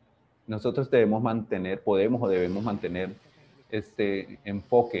 Nosotros podemos o debemos mantener este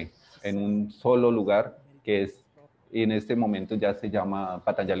enfoque en un solo lugar, y en este momento ya se llama,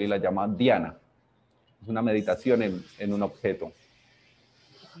 Patanjali la llama dhyana. Es una meditación en un objeto.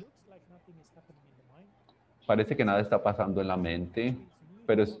 Parece que nada está pasando en la mente,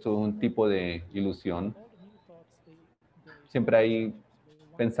 pero es un tipo de ilusión. Siempre hay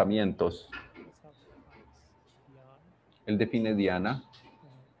pensamientos. Él define dhyana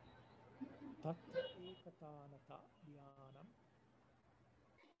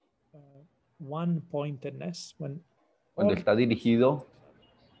cuando está dirigido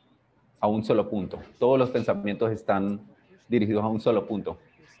a un solo punto. Todos los pensamientos están dirigidos a un solo punto.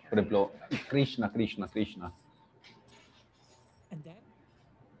 Por ejemplo, Krishna, Krishna, Krishna.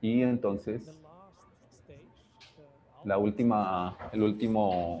 Y entonces, el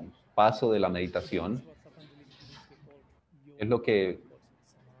último paso de la meditación es lo que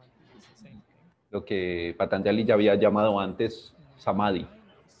Patanjali ya había llamado antes samadhi,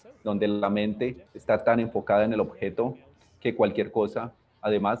 donde la mente está tan enfocada en el objeto que cualquier cosa,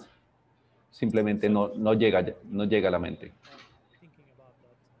 además, simplemente no llega a la mente.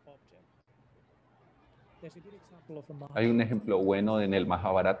 Hay un ejemplo bueno en el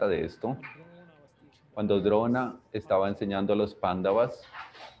Mahabharata de esto. Cuando Drona estaba enseñando a los Pándavas,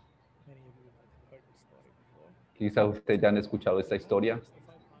 quizá ustedes ya han escuchado esta historia.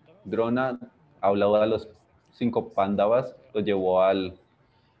 Drona habló a los 5 Pándavas, los llevó al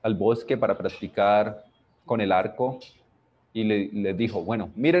bosque para practicar con el arco y les dijo,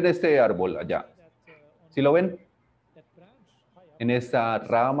 bueno, miren este árbol allá. ¿Sí lo ven? En esa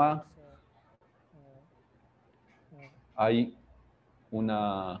rama hay un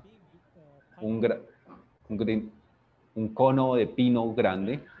cono de pino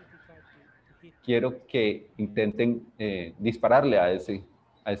grande. Quiero que intenten dispararle a ese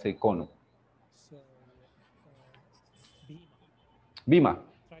cono. Bhima,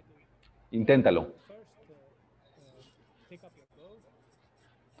 inténtalo.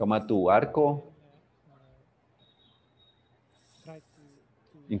 Toma tu arco.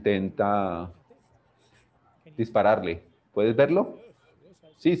 Intenta dispararle. ¿Puedes verlo?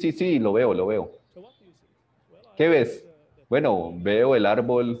 Sí, sí, sí, lo veo, lo veo. ¿Qué ves? Bueno, veo el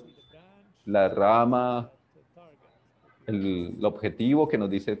árbol, la rama, el objetivo que nos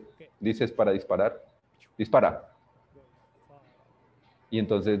dices para disparar. Dispara. Y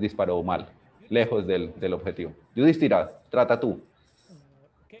entonces disparó mal, lejos del objetivo. Yudhishthira, trata tú.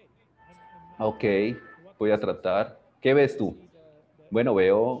 Ok, voy a tratar. ¿Qué ves tú? Bueno,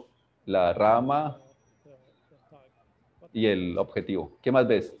 veo la rama y el objetivo. ¿Qué más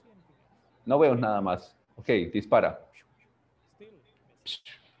ves? No veo nada más. Ok, dispara.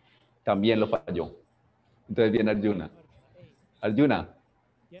 También lo falló. Entonces viene Arjuna. Arjuna.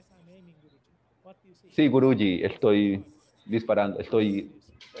 Sí, Guruji, estoy disparando, estoy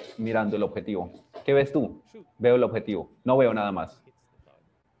mirando el objetivo. ¿Qué ves tú? Veo el objetivo. No veo nada más.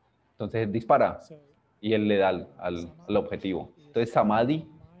 Entonces dispara y él le da al objetivo. Entonces Samadhi,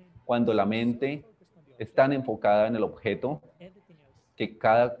 cuando la mente es tan enfocada en el objeto que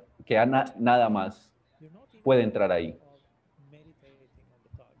nada más puede entrar ahí.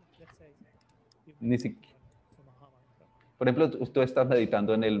 Ni siquiera. Por ejemplo, tú estás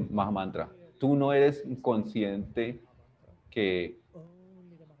meditando en el Mahamantra. Tú no eres consciente que...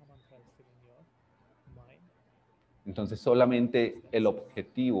 Entonces solamente el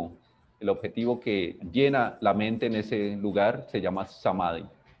objetivo que llena la mente en ese lugar se llama Samadhi.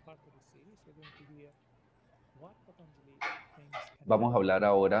 Vamos a hablar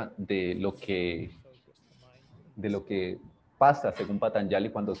ahora de lo que pasa según Patanjali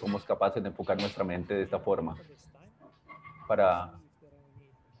cuando somos capaces de enfocar nuestra mente de esta forma.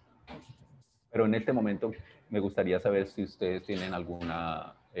 Pero en este momento me gustaría saber si ustedes tienen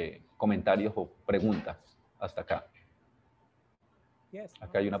alguna comentarios o preguntas hasta acá.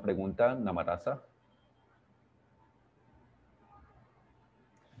 Acá hay una pregunta, Namarasa.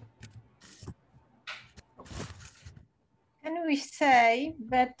 Can we say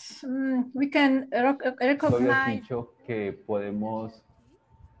that we can Tú habías recognize dicho que podemos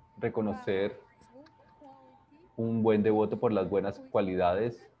reconocer un buen devoto por las buenas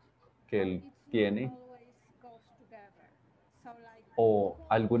cualidades que él tiene o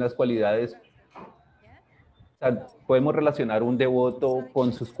algunas cualidades. O sea, ¿podemos relacionar un devoto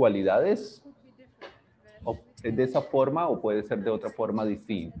con sus cualidades? ¿O es de esa forma o puede ser de otra forma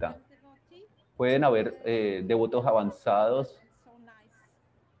distinta? Pueden haber devotos avanzados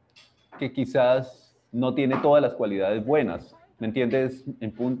que quizás no tiene todas las cualidades buenas. ¿Me entiendes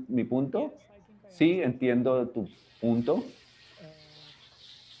mi punto? Sí, entiendo tu punto.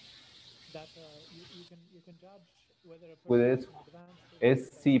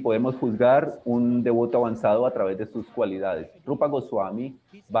 Si podemos juzgar un devoto avanzado a través de sus cualidades. Rupa Goswami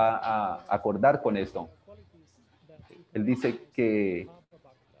va a acordar con esto. Él dice que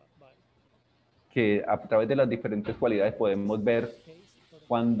a través de las diferentes cualidades podemos ver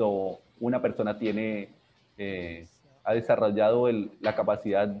cuando una persona ha desarrollado la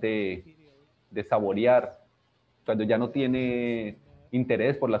capacidad de saborear, cuando ya no tiene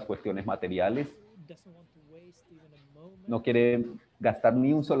interés por las cuestiones materiales, no quiere gastar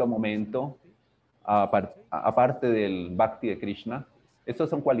ni un solo momento aparte del Bhakti de Krishna. Estas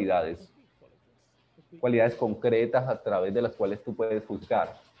son cualidades concretas a través de las cuales tú puedes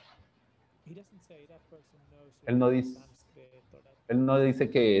juzgar. Él no dice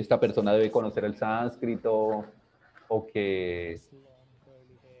que esta persona debe conocer el sánscrito o que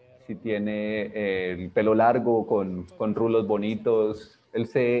si tiene el pelo largo con rulos bonitos. Él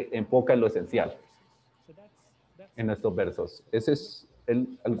se enfoca en lo esencial en estos versos. Esos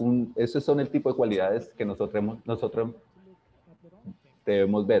son el tipo de cualidades que nosotros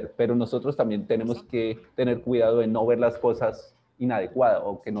debemos ver, pero nosotros también tenemos que tener cuidado de no ver las cosas inadecuadas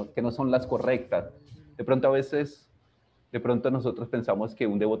o que no son las correctas. De pronto nosotros pensamos que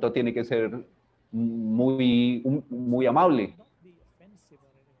un devoto tiene que ser muy amable, not be offensive or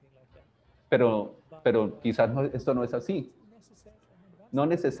anything like that. pero quizás esto no es así. No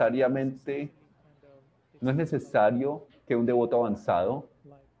necesariamente, no es necesario que un devoto avanzado,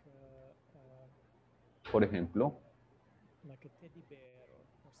 Like por ejemplo, like a teddy bear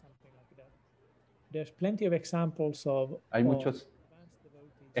or something like that. There's plenty of examples hay muchos advanced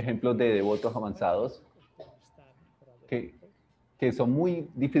devotees ejemplos de devotos quite avanzados difficult to understand for other que, people. que son muy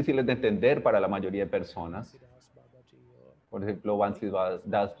difíciles de entender para la mayoría de personas. Siddhas Babaji or Por ejemplo,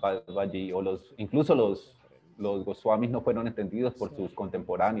 Das Babaji o incluso los Goswamis no fueron entendidos por sus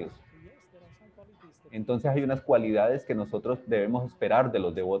contemporáneos. yes, there are some qualities that Entonces hay unas cualidades que nosotros debemos esperar de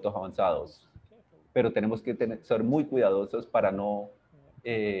los devotos avanzados, careful pero tenemos que ser muy cuidadosos para no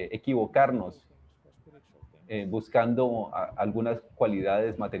equivocarnos things for spiritual things. buscando algunas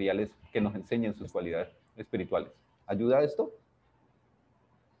cualidades materiales que nos enseñen sus cualidades espirituales. ¿Ayuda esto?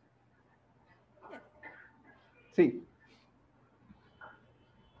 Yes. Sí.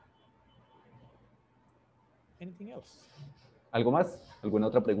 Anything else? ¿Algo más? ¿Alguna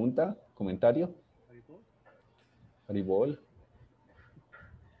otra pregunta? ¿Comentario? Haribol.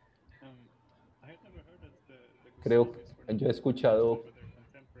 Creo que yo he escuchado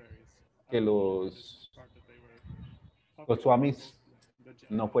que los Goswamis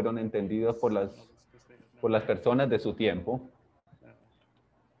no fueron entendidos por las personas de su tiempo.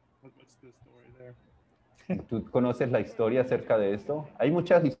 ¿Tú conoces la historia acerca de esto? Hay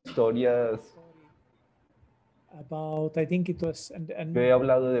muchas historias. About, I think it was, and Yo he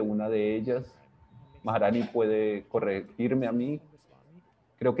hablado de una de ellas. Maharani puede corregirme a mí.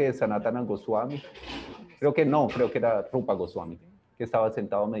 Creo que es Sanatana Goswami. Creo que no, creo que era Rupa Goswami, que estaba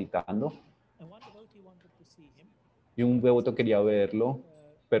sentado meditando. and one devotee wanted to see him. Y un devoto quería verlo,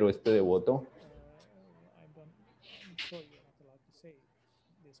 pero este devoto, I'm sure you're not allowed to say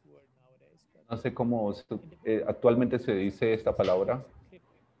this word nowadays, but no sé cómo actualmente se dice esta palabra,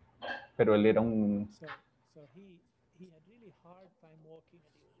 pero él era un... so he had really hard time walking,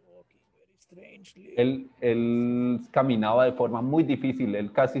 and he was walking very strangely. Él caminaba de forma muy difícil,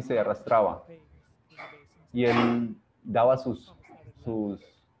 él casi se arrastraba. Y él daba sus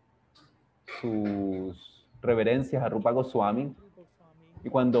reverencias a Rupa Goswami. Y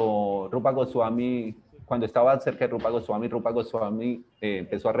cuando estaba cerca de Rupa Goswami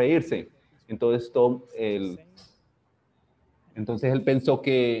empezó a reírse. Entonces él pensó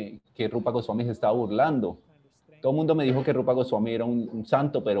que Rupa Goswami se estaba burlando. Todo el mundo me dijo que Rupa Goswami era un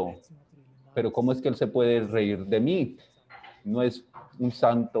santo, pero ¿cómo es que él se puede reír de mí? No es un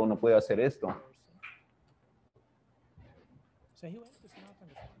santo, no puede hacer esto.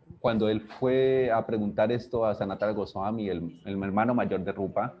 Cuando él fue a preguntar esto a Sanatana Goswami, el hermano mayor de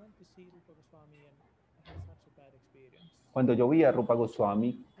Rupa, cuando yo vi a Rupa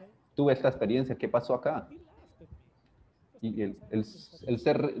Goswami, tuve esta experiencia. ¿Qué pasó acá? Y él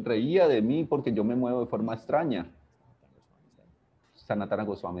se reía de mí porque yo me muevo de forma extraña. Sanatana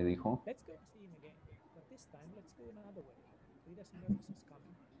Goswami dijo,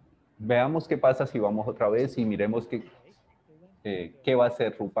 veamos qué pasa si vamos otra vez y miremos qué va a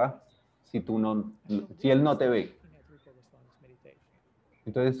hacer Rupa si él no te ve.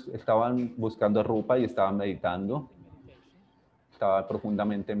 Entonces estaban buscando a Rupa y estaban meditando. Estaba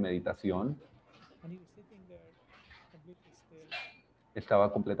profundamente en meditación.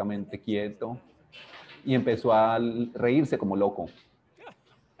 Estaba completamente quieto y empezó a reírse como loco.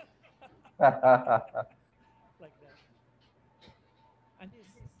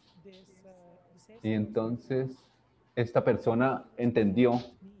 Y entonces esta persona entendió.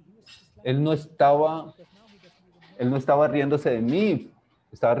 Él no estaba riéndose de mí,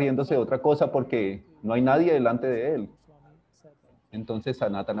 estaba riéndose de otra cosa porque no hay nadie delante de él. Entonces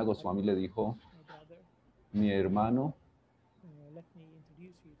Sanatana Goswami le dijo, mi hermano,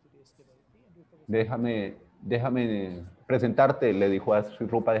 déjame presentarte, le dijo a Sri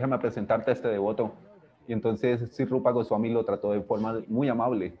Rupa, déjame presentarte a este devoto. Y entonces Sri Rupa Goswami lo trató de forma muy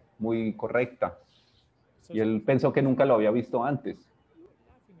amable, muy correcta. Y él pensó que nunca lo había visto antes.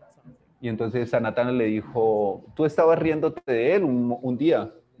 Y entonces Sanatana le dijo, tú estabas riéndote de él un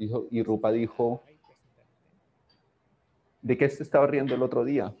día. Y Rupa dijo, ¿de qué se estaba riendo el otro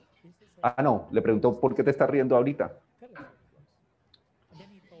día? Ah, no, le preguntó, ¿por qué te estás riendo ahorita?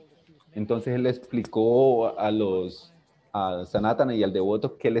 Entonces él le explicó a Sanatana y al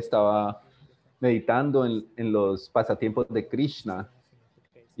devoto que él estaba meditando en los pasatiempos de Krishna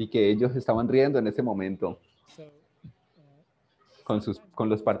y que ellos estaban riendo en ese momento con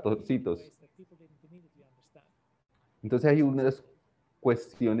los pastorcitos. Entonces hay unas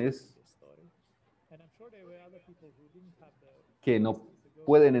cuestiones que no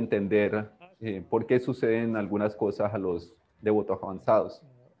pueden entender por qué suceden algunas cosas a los devotos avanzados,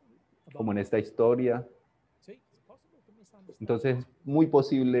 como en esta historia. Entonces es muy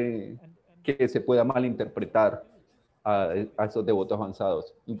posible que se pueda malinterpretar a esos devotos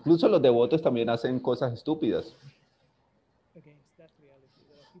avanzados. Incluso los devotos también hacen cosas estúpidas. Against that reality,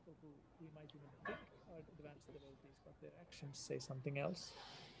 there are people who we might even think are advanced devotees, but their actions say something else.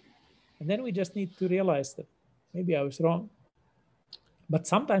 And then we just need to realize that maybe I was wrong. But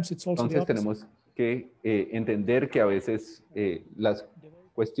sometimes it's also the Entonces opposite. tenemos que entender que a veces las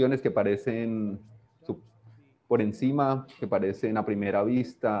cuestiones que parecen por encima, que parecen a primera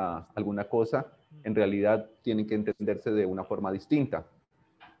vista alguna cosa, en realidad tienen que entenderse de una forma distinta.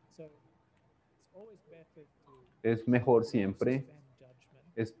 So it's always better to Es mejor siempre suspend judgment,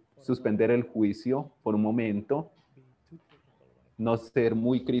 es suspender el juicio por un momento, be too critical when it no ser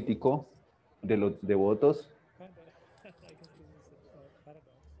muy crítico de los devotos. kind of I guess this is a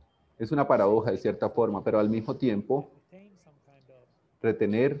paradox. Es una paradoja de cierta forma, pero al mismo tiempo Retain some kind of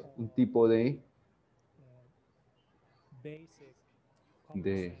retener un tipo de basic common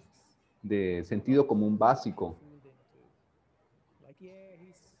sense sentido común básico. fooled into. Like, yeah,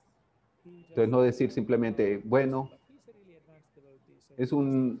 he Entonces just no decir simplemente, bueno, but he's a really advanced devotee, so es he must have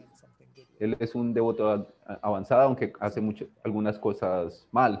un, meant something good with él es un devoto avanzado, aunque hace algunas cosas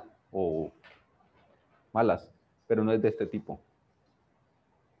mal o malas, pero no es de este tipo.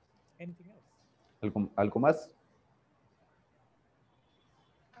 anything else. ¿Algo más?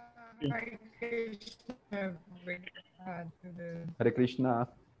 Hare Krishna, Bhrigupada. Hare Krishna.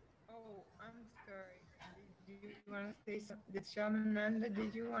 Oh, I'm sorry. Did you want to say something? Did Shamananda,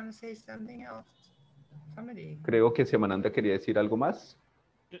 did you want to say something else? Somebody. Creo que Siamananda quería decir algo más.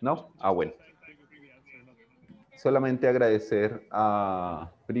 ¿No? Ah, bueno. Solamente agradecer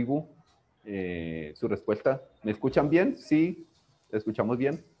a Brigu su respuesta. ¿Me escuchan bien? Sí, ¿te escuchamos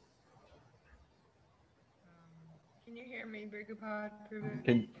bien? Can you hear me, Bhrigupada?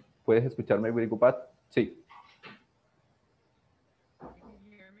 ¿Puedes escucharme, Bhrigupada? Sí. You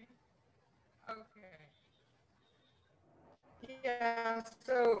can hear me? Okay. Yeah,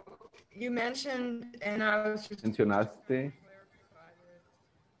 so you mentioned, and I was just Mencionaste clarify this,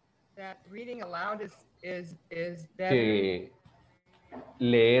 that reading aloud is better que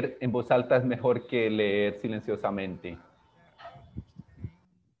leer en voz alta es mejor que leer silenciosamente.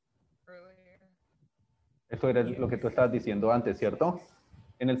 earlier. Esto era lo que tú estabas diciendo antes, ¿cierto?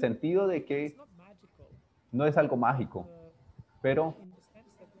 En el sentido de It's que not magical, no es algo mágico, pero in the sense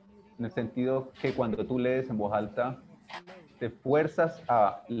that when you read en el aloud, sentido que cuando tú lees en voz alta, more slowly. te fuerzas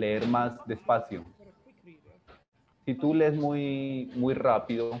a leer más despacio. For a quick reader, Si tú lees muy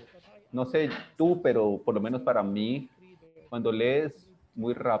rápido, no sé tú, pero por lo menos para mí, cuando lees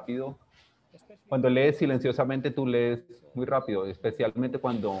muy rápido, cuando lees silenciosamente, tú lees muy rápido, especialmente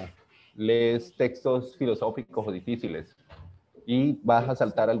cuando lees textos filosóficos o difíciles y vas a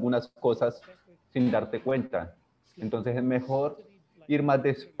saltar algunas cosas sin darte cuenta. Entonces es mejor ir más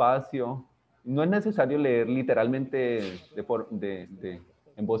despacio. No es necesario leer literalmente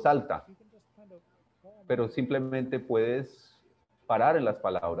en voz alta, you can just kind of form pero simplemente puedes parar en las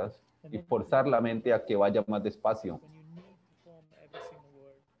palabras y forzar la mente a que vaya más despacio. when you need to form every single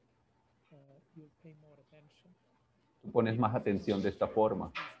word, you'll pay more attention. Tú pones más atención de esta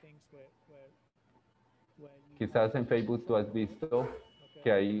forma. These things where you Quizás en Facebook tú has visto okay,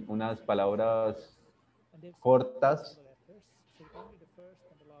 que hay unas palabras and they've cortas the letters, so only the first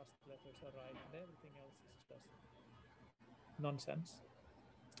and the last letters are right, and everything else is just nonsense.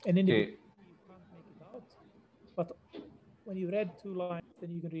 And in the que beginning, you can't make it out, but when you read 2 lines, then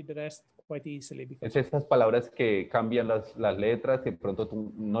you can read the rest quite easily es because esas palabras que cambian las letras, que pronto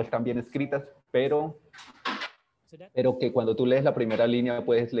no están bien escritas, pero so that que cuando tú lees la primera línea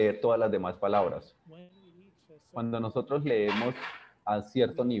puedes leer todas las demás palabras. when we reach a certain Cuando nosotros leemos a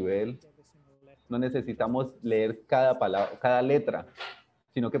cierto nivel, every single letter, no necesitamos leer cada palabra, cada letra,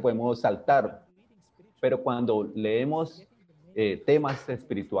 sino que podemos saltar. reading spiritual, Pero cuando leemos temas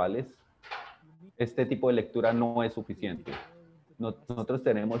espirituales, este tipo de lectura no es suficiente. Nosotros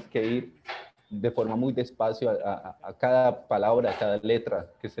tenemos que ir de forma muy despacio a cada palabra, a cada letra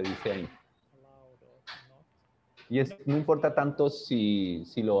que se dice ahí. allowed or not. Y no importa tanto si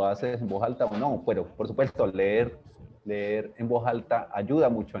lo haces en voz alta o no, pero por supuesto leer en voz alta ayuda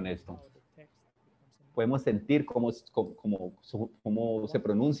mucho en esto. How the text becomes in Podemos sentir cómo se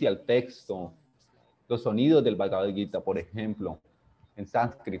pronuncia el texto, los sonidos del Bhagavad Gita, por ejemplo, en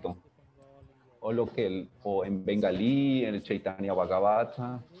sánscrito, Bengali or o en bengalí, en el Chaitanya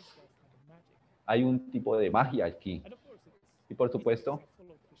Bhagavata. there is that kind of magic. Hay un tipo de magia aquí. And of course, Y por supuesto, it's full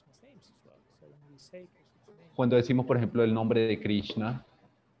of Krishna's names as well. So when we say Krishna's name, cuando decimos, por ejemplo, el nombre de Krishna,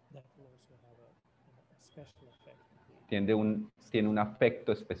 that will also have special effect. tiene un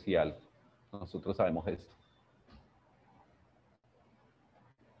afecto especial. Nosotros sabemos esto.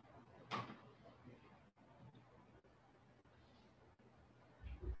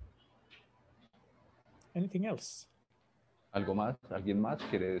 Anything else? ¿Algo más? ¿Alguien más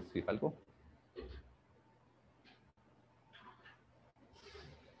quiere decir algo?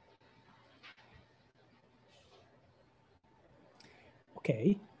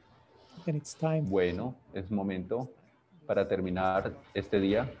 Okay, then it's time. Bueno, es momento para terminar este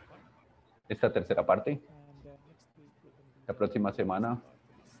día, esta tercera parte. And next week we're going to do La próxima semana part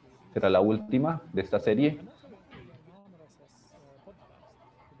of the series. será la última de esta serie. I'm also going to be on Namaras's podcast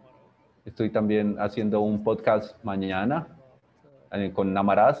tomorrow Estoy también haciendo un podcast mañana about con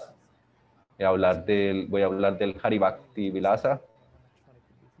Namaraz. Voy a hablar del Bhrigupada Dasa. how much fun it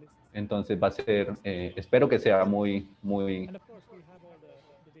would be to listen to. Entonces va a ser, espero que sea muy And of course, we have all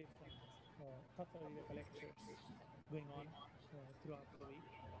the different Tattva Viveka lectures going on throughout the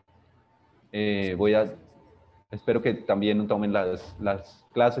week. espero que también tomen las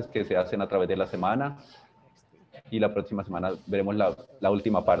clases que se hacen a través de la semana, Next week. y la próxima semana veremos la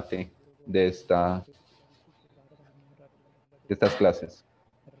última parte de estas clases.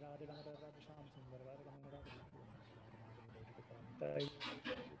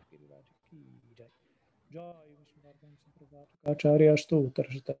 Acharya Stotra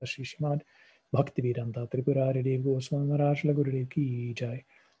Shishimad Bhaktivedanta Tripurari Dev Goswami Maharaj Gurudev Ki Jai.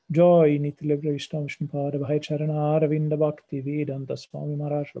 Joy Nitya Vishnu Vishnupada Bhai Charana Aravinda Bhaktivedanta Swami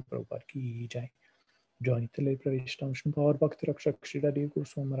Maharaj Prabhupada Ki Jai. Joy Nitya Vishnu Vishnupada Bhakti Rakshak Srila Dev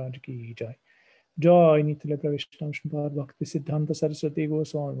Goswami Maharaj Ki Jai. Joy Nitya Vishnu Vishnupada Bhakti Siddhanta Saraswati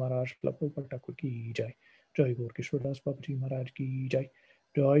Goswami Maharaj Prabhupada Thakur Ki Jai. Joy Gaur Kishore Das Babaji Maharaj Ki Jai.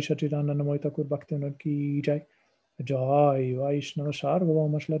 Joy Sachidananda Moy Thakur Bhaktivinoda Ki Jai. Jai Vaishnava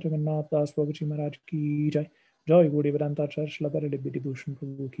Sarvabhauma Shri Jagannath Das Babaji Maharaj Ki Jai. Jai Gauri Vedanta Acharya Shri Bharadebhiti Bhushan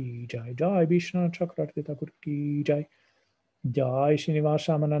Prabhu Ki Jai. Jai Vishnu Chakravarti Thakur Ki Jai. Jai Srinivas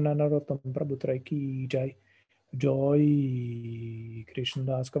Ramananda Narottam Prabhu Trai Ki Jai. Jai Krishna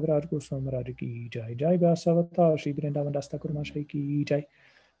Das Kaviraj Goswami Maharaj Ki Jai. Jai Vyasavatar Shri Vrindavan Das Thakur Mahasaya Ki Jai.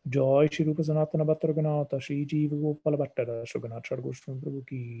 Jai Shri Rupa Sanatana Bhattara Ganata Shri Jiva Gopala Bhattara Shuganath Shri Goswami Prabhu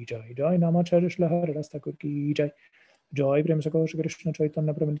Ki Jai. Jai Namacharya Shri Hari Das Thakur Ki Jai. Jai Prem Sakosha Krishna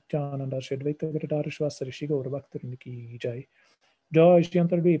Chaitanya Prabhu Nityananda Shri Advaita Giridhara Shivasari Shri Gaura Bhaktivinoda Ki Jai. Jai Shri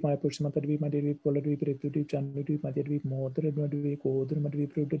Antardvip Mayapur Simantardvip Madhvip Koladvip Ritudvip Chandradvip Madhyadvip Modradvip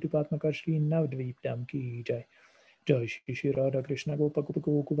Kodradvip Rudradvipatmaka Shri Navadvip Dham Ki Jai. Jai Shri Shri Radha Krishna Gopa Gopa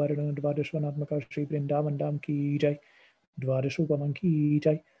Kuvaradana Dvadashvanatmaka Shri Vrindavan Dham Ki Jai. Dvadashupamam Ki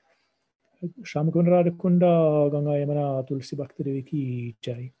Jai. Shamakunda Radhakunda Ganga Yamana Tulsi Bhakti Devi Ki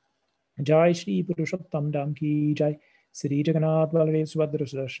Jai. Jai Shri Purushottam Dham Ki Jai. Sri Jagannath Baladev Subhadra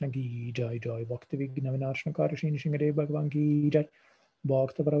Sudarshana Ki Jai. Jai Bhakti Vigna Vinashana Karashini Shingadev Bhagavan Ki Jai.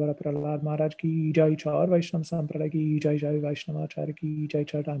 Bhakta Varavara Prahlad Maharaj Ki Jai. Char Vaishnava Sampradaya Ki Jai. Jai Vaishnava Acharya Ki Jai.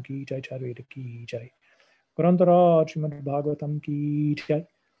 Char Dham Ki Jai. Char Veda Ki Jai. Grantharaj Srimad Bhagavatam Ki Jai.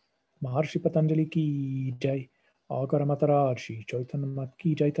 Maharshi Patanjali Ki Jai. Agara Mataraj Shri Chaitanya Mat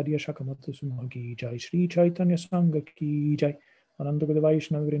Ki Jai. Tadiya Shakamata Sumha Ki Jai. Shri Chaitanya Sangha Ki Jai. Ananda Gada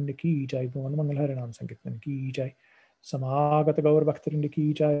Vaishnava Vrinda Ki Jai. Bhuvan Mangal Harinam Sankirtan Ki Jai. Samagata Gaur Bhaktivinoda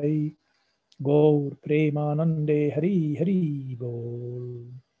Ki Jai. Gaur Premanande Hari Hari Bol.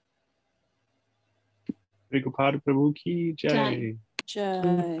 Bhrigupada Prabhu Ki Jai.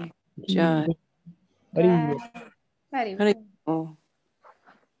 Jai. Jai. Hari Bol. Hari Hari Bol.